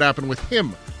that's what happened with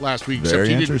him last week, except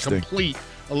he didn't complete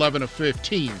 11 of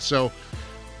 15. So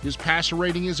his passer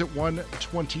rating is at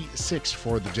 126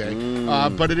 for the day.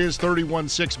 But it is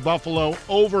 31-6 Buffalo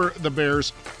over the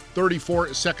Bears.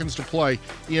 34 seconds to play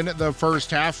in the first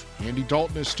half. Andy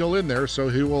Dalton is still in there, so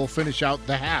he will finish out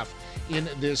the half in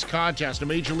this contest. In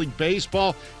Major League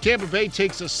Baseball, Tampa Bay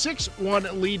takes a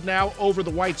 6-1 lead now over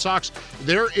the White Sox.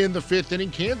 They're in the fifth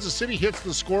inning. Kansas City hits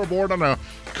the scoreboard on a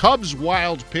Cubs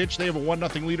wild pitch. They have a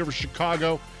 1-0 lead over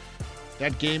Chicago.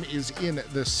 That game is in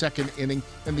the second inning,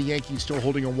 and the Yankees still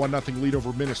holding a 1-0 lead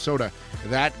over Minnesota.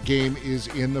 That game is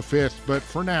in the fifth. But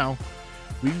for now,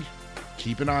 we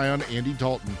keep an eye on Andy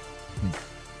Dalton.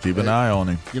 Keep an eye on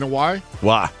him. You know why?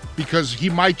 Why? Because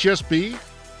he might just be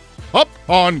up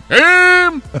on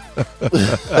him.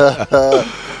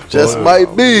 Just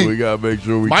might be. We got to make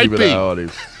sure we keep an eye on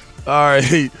him. All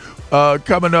right.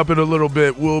 Coming up in a little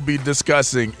bit, we'll be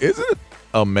discussing, is it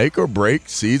a make-or-break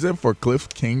season for Cliff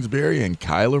Kingsbury and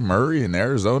Kyler Murray in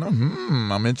Arizona?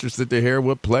 I'm interested to hear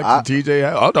what Plex and TJ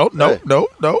have. Oh, no.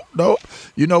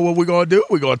 You know what we're going to do?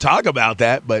 We're going to talk about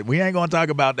that, but we ain't going to talk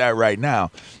about that right now.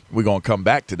 We're going to come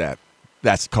back to that.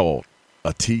 That's called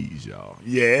a tease, y'all.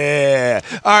 Yeah.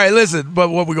 All right, listen, but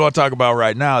what we're going to talk about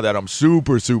right now that I'm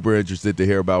super, super interested to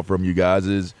hear about from you guys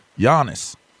is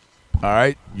Giannis. All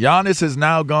right, Giannis has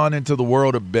now gone into the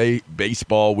world of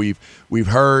baseball. We've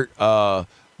heard the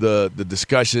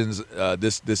discussions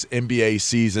this NBA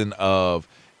season of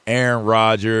Aaron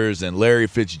Rodgers and Larry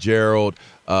Fitzgerald,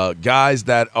 guys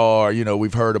that are,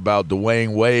 we've heard about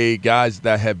Dwayne Wade, guys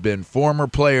that have been former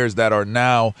players that are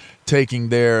now taking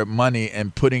their money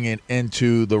and putting it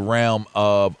into the realm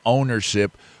of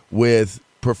ownership with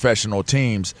professional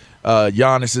teams.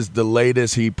 Giannis is the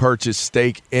latest. He purchased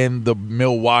stake in the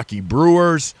Milwaukee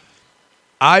Brewers.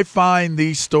 I find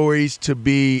these stories to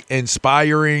be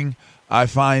inspiring. I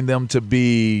find them to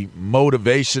be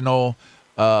motivational.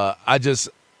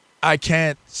 I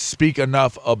can't speak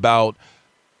enough about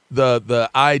the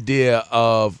idea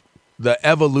of the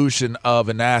evolution of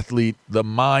an athlete, the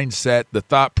mindset, the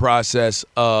thought process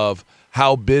of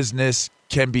how business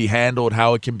can be handled,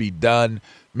 how it can be done,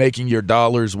 making your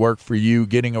dollars work for you,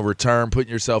 getting a return,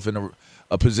 putting yourself in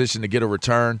a position to get a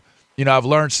return. I've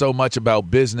learned so much about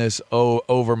business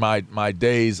over my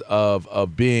days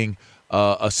of being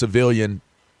a civilian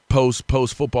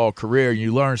post-football career.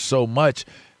 You learn so much.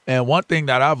 And one thing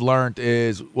that I've learned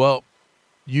is,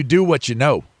 you do what you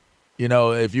know.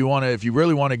 If you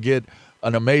really want to get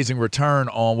an amazing return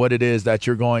on what it is that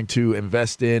you're going to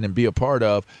invest in and be a part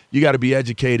of, you got to be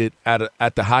educated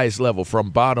at the highest level from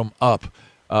bottom up.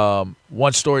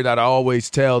 One story that I always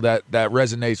tell that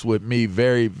resonates with me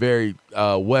very, very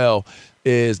well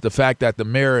is the fact that the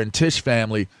Mayer and Tisch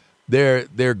family, their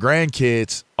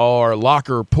grandkids are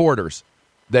locker porters.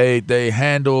 They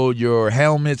handle your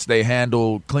helmets. They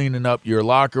handle cleaning up your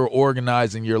locker,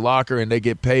 organizing your locker, and they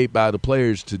get paid by the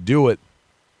players to do it.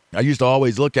 I used to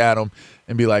always look at them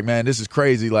and be like, man, this is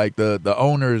crazy. Like the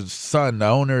owner's son, the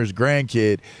owner's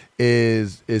grandkid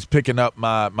is picking up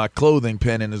my clothing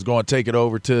pin and is going to take it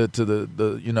over to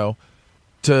the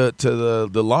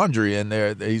laundry,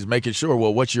 and he's making sure,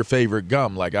 well, what's your favorite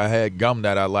gum? Like I had gum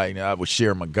that I like, and I would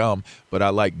share my gum, but I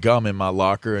like gum in my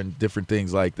locker and different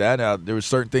things like that. There were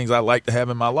certain things I like to have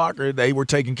in my locker. They were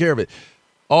taking care of it.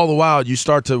 All the while, you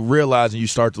start to realize and you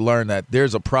start to learn that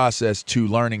there's a process to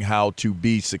learning how to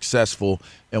be successful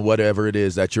in whatever it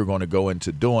is that you're going to go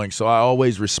into doing. So I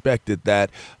always respected that.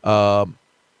 And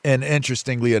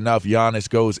interestingly enough, Giannis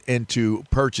goes into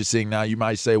purchasing. Now, you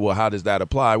might say, well, how does that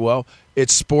apply? Well,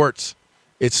 it's sports.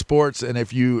 It's sports, and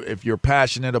if you're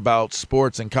passionate about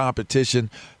sports and competition,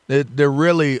 they're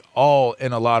really all,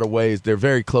 in a lot of ways, they're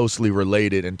very closely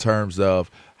related in terms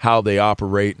of how they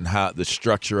operate and how the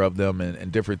structure of them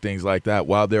and different things like that.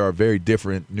 While there are very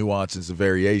different nuances and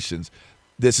variations,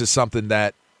 this is something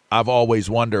that I've always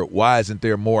wondered, why isn't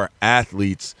there more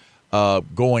athletes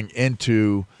going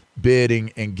into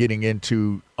bidding and getting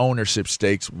into ownership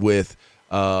stakes with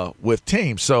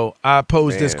teams? So I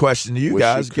pose this question to you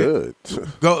guys. Good.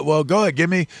 Go ahead. Give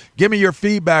me your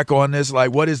feedback on this.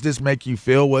 Like, what does this make you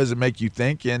feel? What does it make you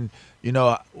think? And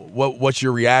what's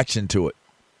your reaction to it?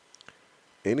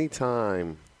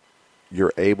 Anytime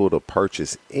you're able to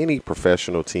purchase any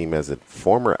professional team as a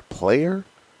former player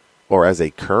or as a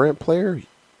current player,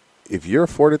 if you're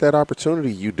afforded that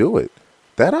opportunity, you do it.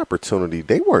 That opportunity,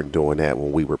 they weren't doing that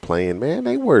when we were playing, man.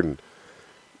 They weren't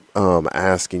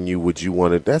asking you, would you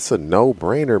want to? That's a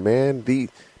no-brainer, man.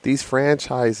 These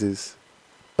franchises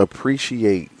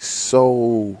appreciate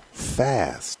so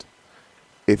fast.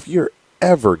 If you're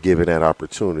ever given that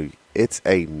opportunity, it's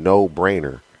a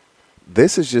no-brainer.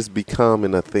 This is just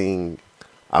becoming a thing,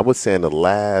 I would say, in the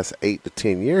last 8 to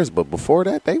 10 years. But before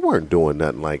that, they weren't doing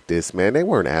nothing like this, man. They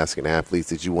weren't asking athletes,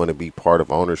 did you want to be part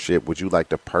of ownership? Would you like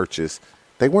to purchase?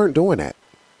 They weren't doing that.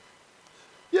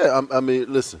 Yeah, I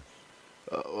mean, listen.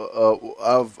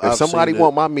 If somebody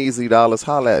want my measly dollars,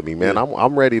 holla at me, man. Yeah.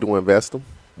 I'm ready to invest them.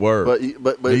 Word.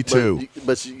 But me too.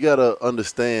 But you got to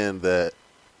understand that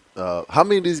how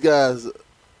many of these guys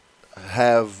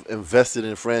have invested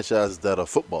in franchises that are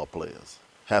football players,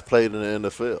 have played in the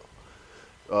NFL.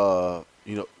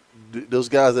 Those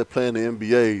guys that play in the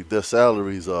NBA, their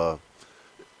salaries are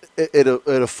it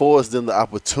affords them the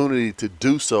opportunity to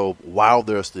do so while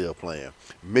they're still playing.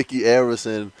 Mickey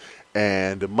Arison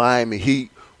and the Miami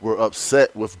Heat were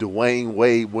upset with Dwayne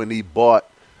Wade when he bought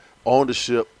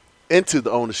ownership into the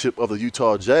ownership of the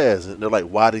Utah Jazz, and they're like,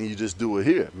 why didn't you just do it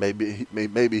here?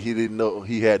 Maybe he didn't know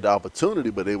he had the opportunity,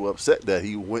 but they were upset that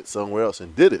he went somewhere else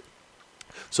and did it.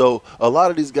 So a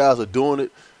lot of these guys are doing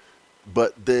it,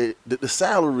 but the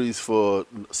salaries for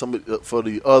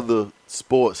the other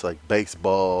sports like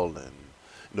baseball and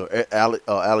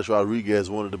Alex Rodriguez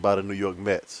wanted to buy the New York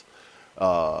Mets.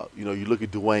 You look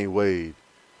at Dwayne Wade,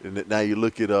 and now you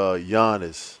look at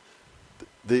Giannis.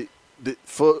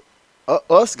 For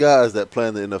us guys that play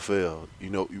in the NFL,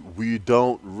 we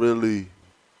don't really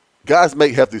 – guys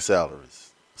make hefty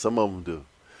salaries. Some of them do.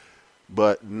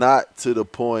 But not to the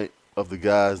point of the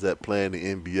guys that play in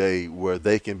the NBA where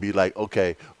they can be like,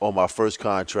 okay, on my first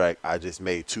contract, I just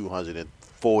made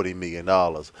 $240 million.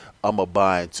 I'm going to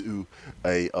buy into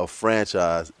a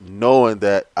franchise knowing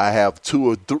that I have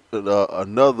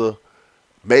another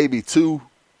maybe 2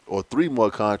 or 3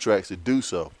 more contracts to do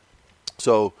so.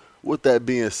 So – with that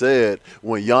being said,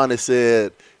 when Giannis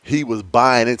said he was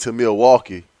buying into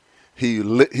Milwaukee, he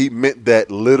meant that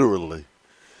literally.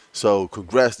 So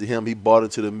congrats to him. He bought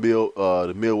into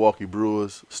the Milwaukee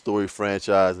Brewers, storied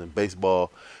franchise in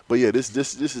baseball. But yeah, this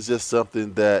is just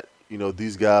something that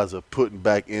these guys are putting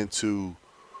back into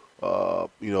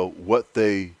what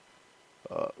they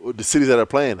the cities that are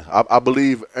playing. I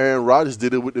believe Aaron Rodgers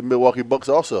did it with the Milwaukee Bucks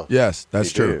also. Yes,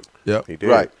 that's true. Yep, he did.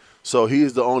 Right. So he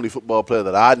is the only football player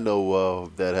that I know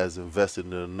of that has invested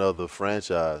in another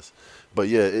franchise. But,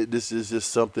 yeah, this is just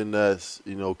something that's,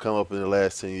 come up in the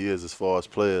last 10 years as far as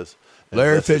players.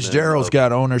 Larry Fitzgerald's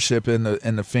got ownership in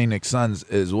the Phoenix Suns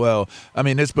as well. I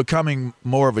mean, it's becoming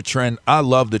more of a trend. I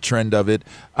love the trend of it.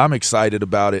 I'm excited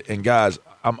about it. And, guys,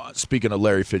 I'm speaking of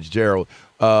Larry Fitzgerald,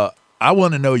 I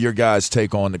want to know your guys'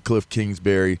 take on the Cliff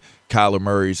Kingsbury, Kyler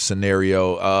Murray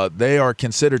scenario. They are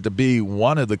considered to be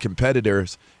one of the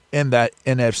competitors in that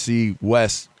NFC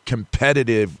West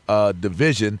competitive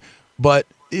division, but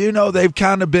they've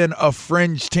kind of been a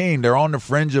fringe team. They're on the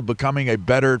fringe of becoming a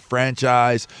better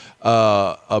franchise,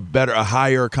 a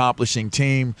higher accomplishing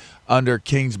team under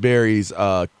Kingsbury's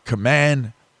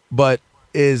command. But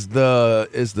is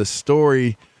the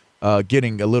story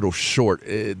getting a little short?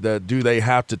 Do they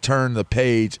have to turn the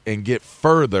page and get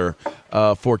further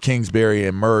for Kingsbury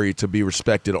and Murray to be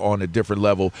respected on a different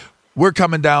level? We're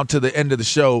coming down to the end of the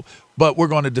show, but we're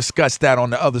going to discuss that on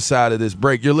the other side of this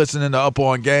break. You're listening to Up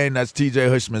On Game. That's TJ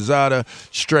Houshmandzadeh,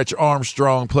 Stretch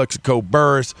Armstrong, Plexico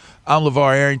Burress. I'm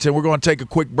LeVar Arrington. We're going to take a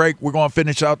quick break. We're going to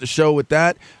finish out the show with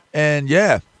that. And,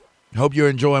 yeah, hope you're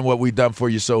enjoying what we've done for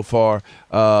you so far.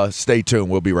 Stay tuned.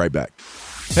 We'll be right back.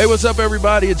 Hey, what's up,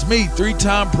 everybody? It's me,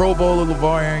 3-time Pro Bowler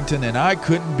LeVar Arrington, and I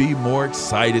couldn't be more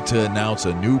excited to announce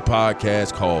a new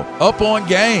podcast called Up On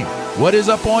Game. What is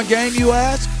Up On Game, you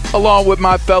ask? Along with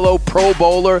my fellow Pro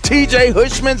Bowler, TJ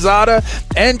Houshmandzadeh,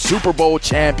 and Super Bowl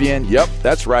champion, yep,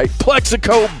 that's right,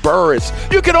 Plexico Burress.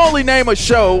 You can only name a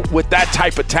show with that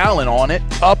type of talent on it.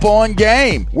 Up On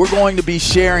Game. We're going to be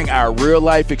sharing our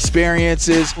real-life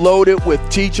experiences loaded with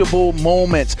teachable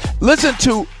moments. Listen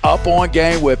to Up On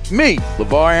Game with me,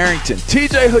 LeVar Arrington,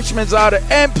 TJ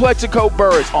Houshmandzadeh, and Plexico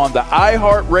Burress on the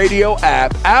iHeartRadio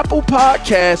app, Apple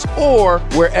Podcasts, or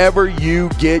wherever you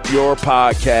get your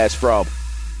podcasts from.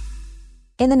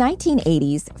 In the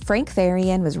 1980s, Frank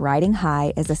Farian was riding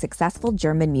high as a successful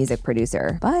German music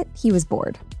producer, but he was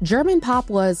bored. German pop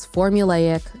was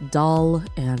formulaic, dull,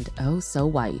 and oh so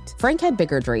white. Frank had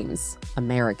bigger dreams,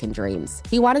 American dreams.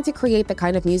 He wanted to create the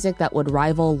kind of music that would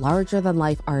rival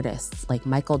larger-than-life artists like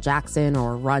Michael Jackson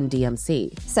or Run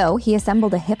DMC. So he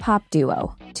assembled a hip-hop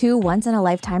duo, two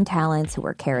once-in-a-lifetime talents who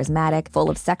were charismatic,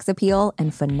 full of sex appeal,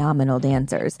 and phenomenal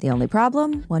dancers. The only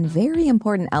problem? One very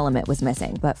important element was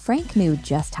missing, but Frank knew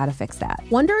just how to fix that.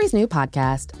 Wondery's new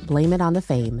podcast, Blame It on the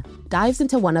Fame, dives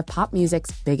into one of pop music's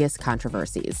biggest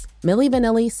controversies. Milli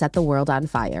Vanilli set the world on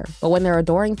fire, but when their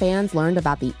adoring fans learned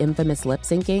about the infamous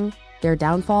lip-syncing, their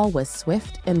downfall was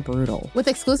swift and brutal. With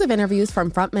exclusive interviews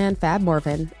from frontman Fab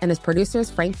Morvan and his producers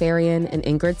Frank Farian and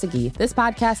Ingrid Seguí, this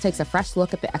podcast takes a fresh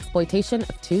look at the exploitation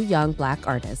of two young Black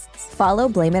artists. Follow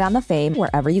Blame It on the Fame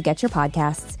wherever you get your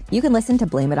podcasts. You can listen to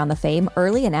Blame It on the Fame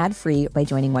early and ad-free by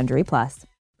joining Wondery Plus.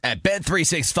 At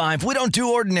Bet365, we don't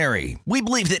do ordinary. We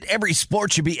believe that every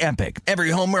sport should be epic.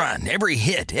 Every home run, every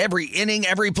hit, every inning,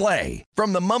 every play.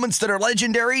 From the moments that are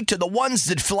legendary to the ones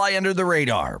that fly under the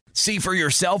radar. See for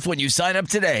yourself when you sign up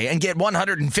today and get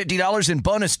 $150 in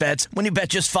bonus bets when you bet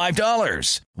just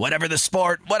 $5. Whatever the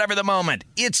sport, whatever the moment,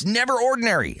 it's never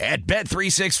ordinary at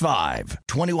Bet365.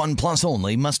 21 plus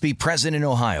only. Must be present in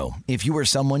Ohio. If you or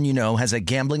someone you know has a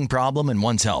gambling problem and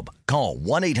wants help, call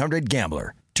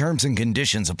 1-800-GAMBLER. Terms and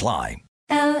conditions apply.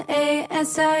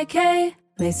 LASIK,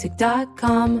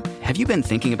 LASIK.com. Have you been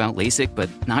thinking about LASIK but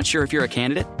not sure if you're a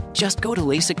candidate? Just go to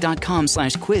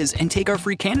LASIK.com/quiz and take our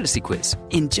free candidacy quiz.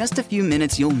 In just a few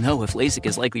minutes, you'll know if LASIK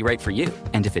is likely right for you.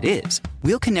 And if it is,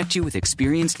 we'll connect you with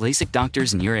experienced LASIK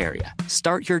doctors in your area.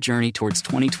 Start your journey towards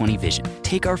 20/20 vision.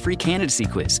 Take our free candidacy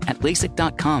quiz at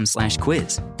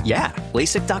LASIK.com/quiz. Yeah,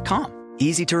 LASIK.com.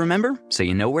 Easy to remember, so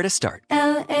you know where to start.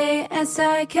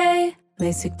 LASIK,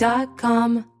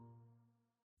 LASIK.com.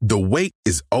 The wait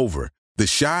is over. The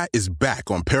Chi is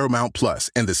back on Paramount Plus,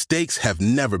 and the stakes have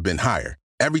never been higher.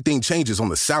 Everything changes on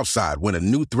the South Side when a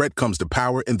new threat comes to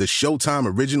power in the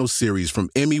Showtime original series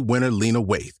from Emmy winner Lena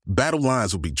Waithe. Battle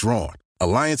lines will be drawn,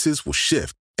 alliances will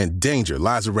shift, and danger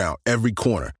lies around every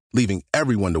corner, leaving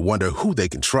everyone to wonder who they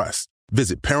can trust.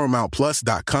 Visit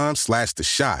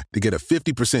ParamountPlus.com/The Chi to get a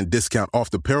 50% discount off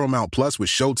the Paramount Plus with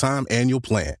Showtime annual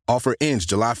plan. Offer ends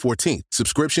July 14th.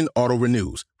 Subscription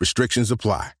auto-renews. Restrictions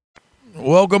apply.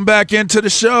 Welcome back into the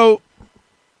show.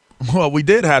 Well, we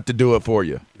did have to do it for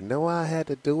you. You know I had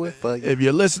to do it for you. If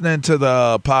you're listening to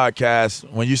the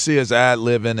podcast, when you see us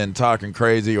ad-libbing and talking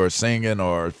crazy or singing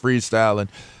or freestyling,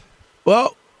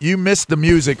 well, you missed the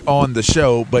music on the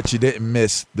show, but you didn't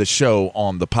miss the show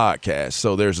on the podcast.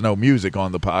 So there's no music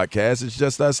on the podcast. It's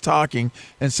just us talking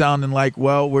and sounding like,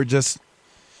 well, we're just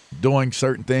doing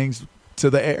certain things to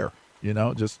the air,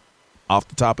 just off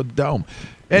the top of the dome.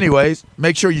 Anyways,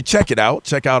 make sure you check it out.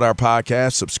 Check out our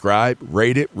podcast, subscribe,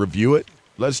 rate it, review it.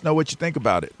 Let us know what you think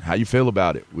about it, how you feel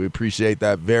about it. We appreciate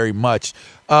that very much.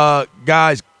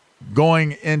 Guys,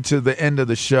 going into the end of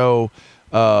the show,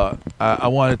 I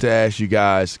wanted to ask you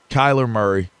guys, Kyler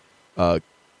Murray,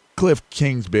 Cliff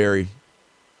Kingsbury,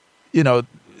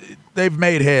 they've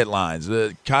made headlines.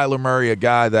 Kyler Murray, a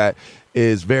guy that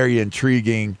is very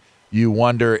intriguing. You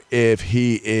wonder if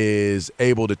he is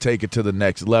able to take it to the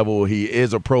next level. He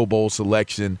is a Pro Bowl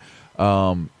selection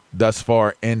thus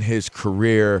far in his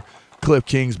career. Cliff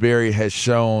Kingsbury has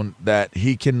shown that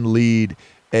he can lead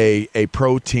a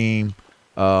pro team,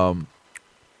 as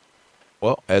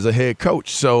a head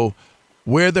coach. So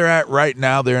where they're at right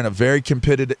now, they're in a very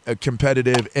competitive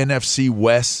NFC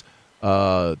West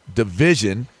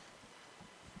division,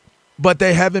 but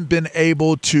they haven't been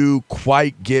able to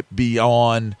quite get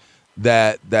beyond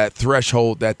that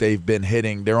threshold that they've been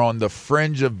hitting. They're on the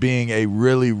fringe of being a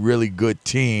really, really good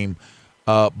team,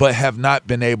 but have not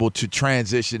been able to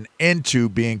transition into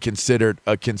being considered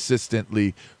a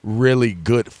consistently really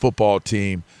good football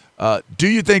team. Do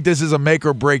you think this is a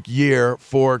make-or-break year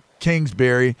for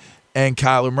Kingsbury and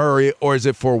Kyler Murray, or is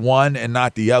it for one and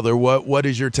not the other? What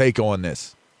is your take on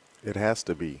this? It has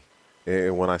to be.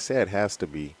 And when I say it has to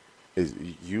be, is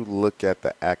you look at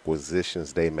the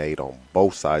acquisitions they made on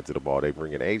both sides of the ball. They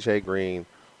bring in A.J. Green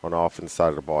on the offensive side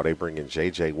of the ball. They bring in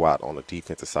J.J. Watt on the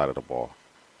defensive side of the ball.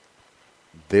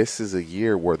 This is a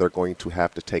year where they're going to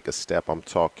have to take a step. I'm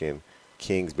talking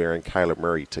Kingsbury and Kyler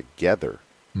Murray together.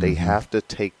 They have to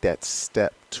take that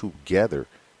step together,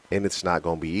 and it's not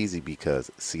going to be easy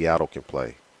because Seattle can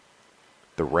play,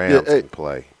 the Rams can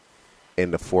play,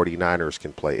 and the 49ers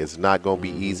can play. It's not going to be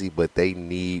easy, but they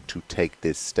need to take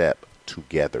this step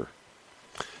together.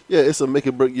 Yeah, it's a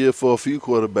make-or-break year for a few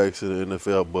quarterbacks in the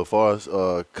NFL, but as far as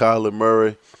Kyler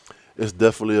Murray, it's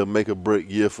definitely a make-or-break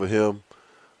year for him.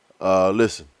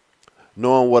 Listen,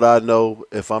 knowing what I know,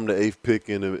 if I'm the 8th pick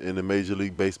in the Major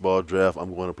League Baseball draft,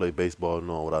 I'm going to play baseball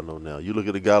knowing what I know now. You look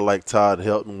at a guy like Todd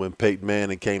Helton when Peyton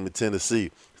Manning came to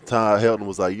Tennessee. Todd Helton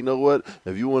was like, you know what?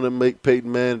 If you want to make Peyton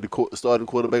Manning the starting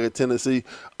quarterback at Tennessee,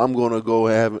 I'm going to go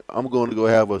have a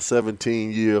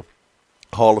 17-year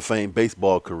Hall of Fame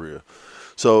baseball career.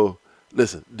 So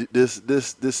listen,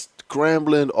 this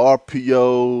scrambling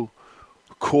RPO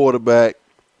quarterback,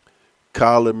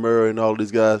 Kyler Murray and all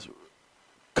these guys.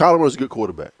 Kyler Murray's a good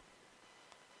quarterback.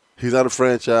 He's not a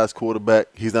franchise quarterback.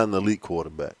 He's not an elite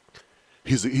quarterback.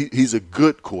 He's a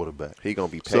good quarterback. He's going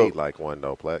to be paid like one,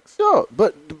 though, Plex. Yeah,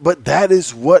 but that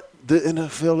is what the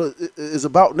NFL is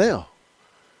about now.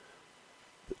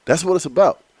 That's what it's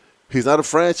about. He's not a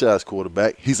franchise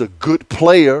quarterback. He's a good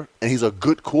player, and he's a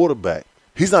good quarterback.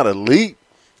 He's not elite.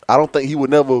 I don't think he would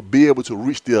never be able to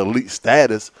reach the elite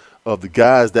status of the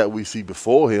guys that we see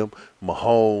before him,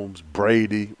 Mahomes,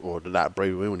 Brady, or not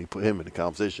Brady when he put him in the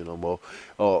conversation no more,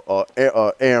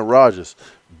 Aaron Rodgers,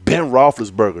 Ben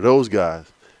Roethlisberger, those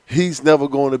guys. He's never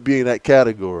going to be in that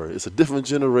category. It's a different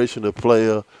generation of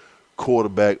player,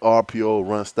 quarterback, RPO,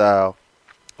 run style.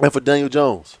 And for Daniel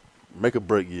Jones, make a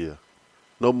break year.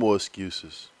 No more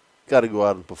excuses. Got to go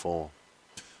out and perform.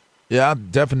 Yeah, I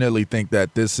definitely think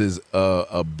that this is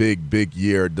a big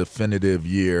year, definitive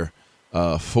year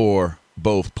for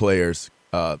both players.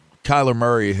 Kyler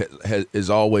Murray is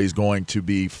always going to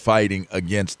be fighting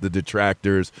against the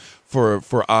detractors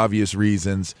for obvious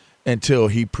reasons until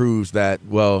he proves that,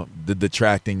 well, the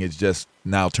detracting is just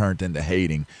now turned into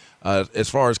hating. As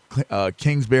far as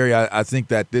Kingsbury, I think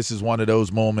that this is one of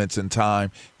those moments in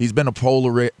time. He's been a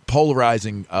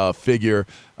polarizing figure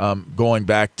going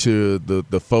back to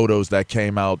the photos that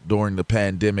came out during the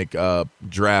pandemic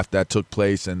draft that took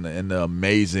place and the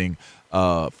amazing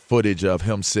footage of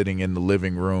him sitting in the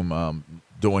living room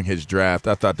doing his draft.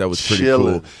 I thought that was pretty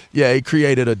cool. Yeah, he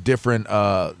created a different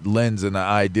lens and an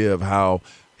idea of how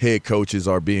head coaches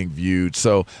are being viewed.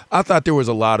 So I thought there was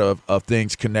a lot of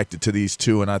things connected to these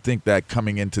two, and I think that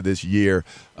coming into this year,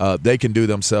 they can do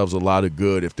themselves a lot of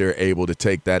good if they're able to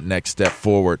take that next step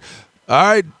forward. All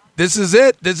right, this is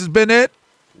it. This has been it.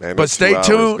 Man, but stay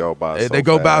tuned. They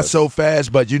go by so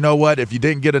fast. But you know what? If you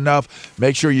didn't get enough,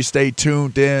 make sure you stay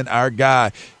tuned in. Our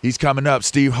guy, he's coming up,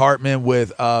 Steve Hartman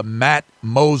with Matt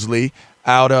Mosley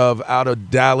out of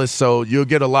Dallas. So you'll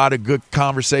get a lot of good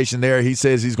conversation there. He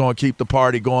says he's going to keep the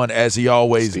party going as he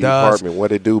always Steve does. Hartman,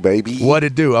 what it do, baby? What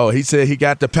it do? Oh, he said he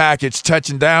got the package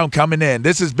touching down coming in.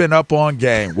 This has been Up On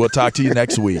Game. We'll talk to you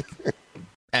next week.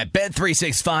 At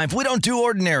Bet365, we don't do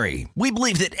ordinary. We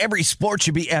believe that every sport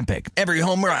should be epic. Every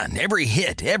home run, every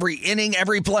hit, every inning,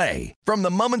 every play. From the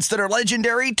moments that are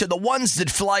legendary to the ones that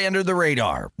fly under the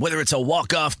radar. Whether it's a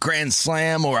walk-off grand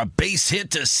slam or a base hit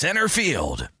to center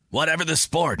field. Whatever the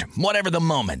sport, whatever the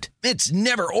moment. It's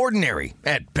never ordinary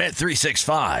at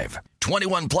Bet365.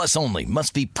 21 plus only.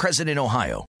 Must be present in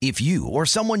Ohio. If you or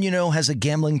someone you know has a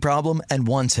gambling problem and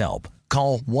wants help,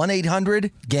 call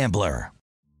 1-800-GAMBLER.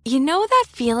 You know that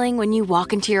feeling when you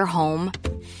walk into your home,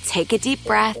 take a deep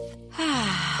breath,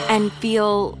 and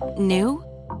feel new?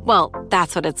 Well,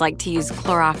 that's what it's like to use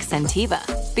Clorox Scentiva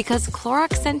Because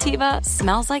Clorox Scentiva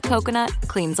smells like coconut,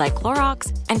 cleans like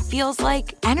Clorox, and feels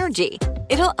like energy.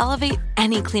 It'll elevate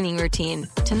any cleaning routine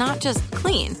to not just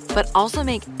clean, but also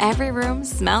make every room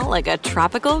smell like a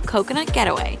tropical coconut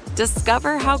getaway.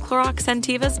 Discover how Clorox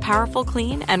Scentiva's powerful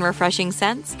clean and refreshing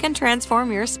scents can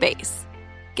transform your space.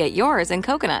 Get yours in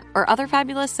coconut or other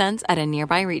fabulous scents at a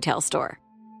nearby retail store.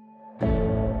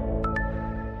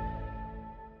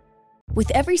 With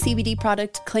every CBD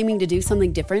product claiming to do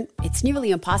something different, it's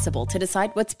nearly impossible to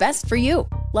decide what's best for you.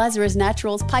 Lazarus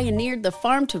Naturals pioneered the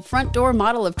farm-to-front-door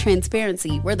model of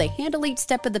transparency, where they handle each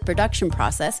step of the production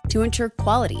process to ensure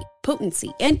quality,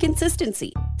 potency, and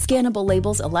consistency. Scannable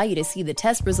labels allow you to see the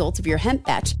test results of your hemp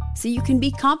batch, so you can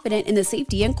be confident in the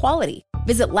safety and quality.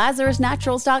 Visit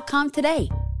LazarusNaturals.com today.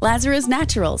 Lazarus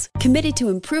Naturals, committed to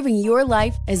improving your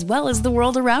life as well as the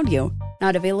world around you.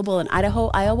 Not available in Idaho,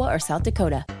 Iowa, or South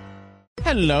Dakota.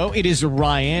 Hello, it is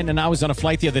Ryan, and I was on a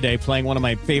flight the other day playing one of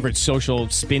my favorite social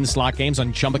spin slot games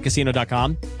on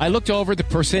ChumbaCasino.com. I looked over at the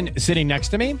person sitting next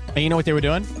to me, and you know what they were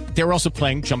doing? They were also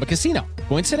playing Chumba Casino.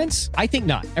 Coincidence? I think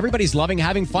not. Everybody's loving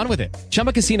having fun with it.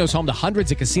 Chumba Casino is home to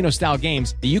hundreds of casino-style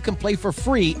games that you can play for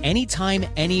free anytime,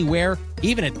 anywhere,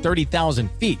 even at 30,000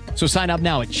 feet. So sign up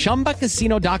now at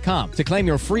ChumbaCasino.com to claim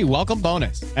your free welcome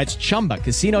bonus. That's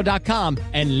ChumbaCasino.com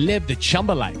and live the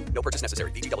Chumba life. No purchase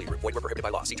necessary. VGW. Void where prohibited by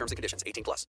law. See terms and conditions. 18+.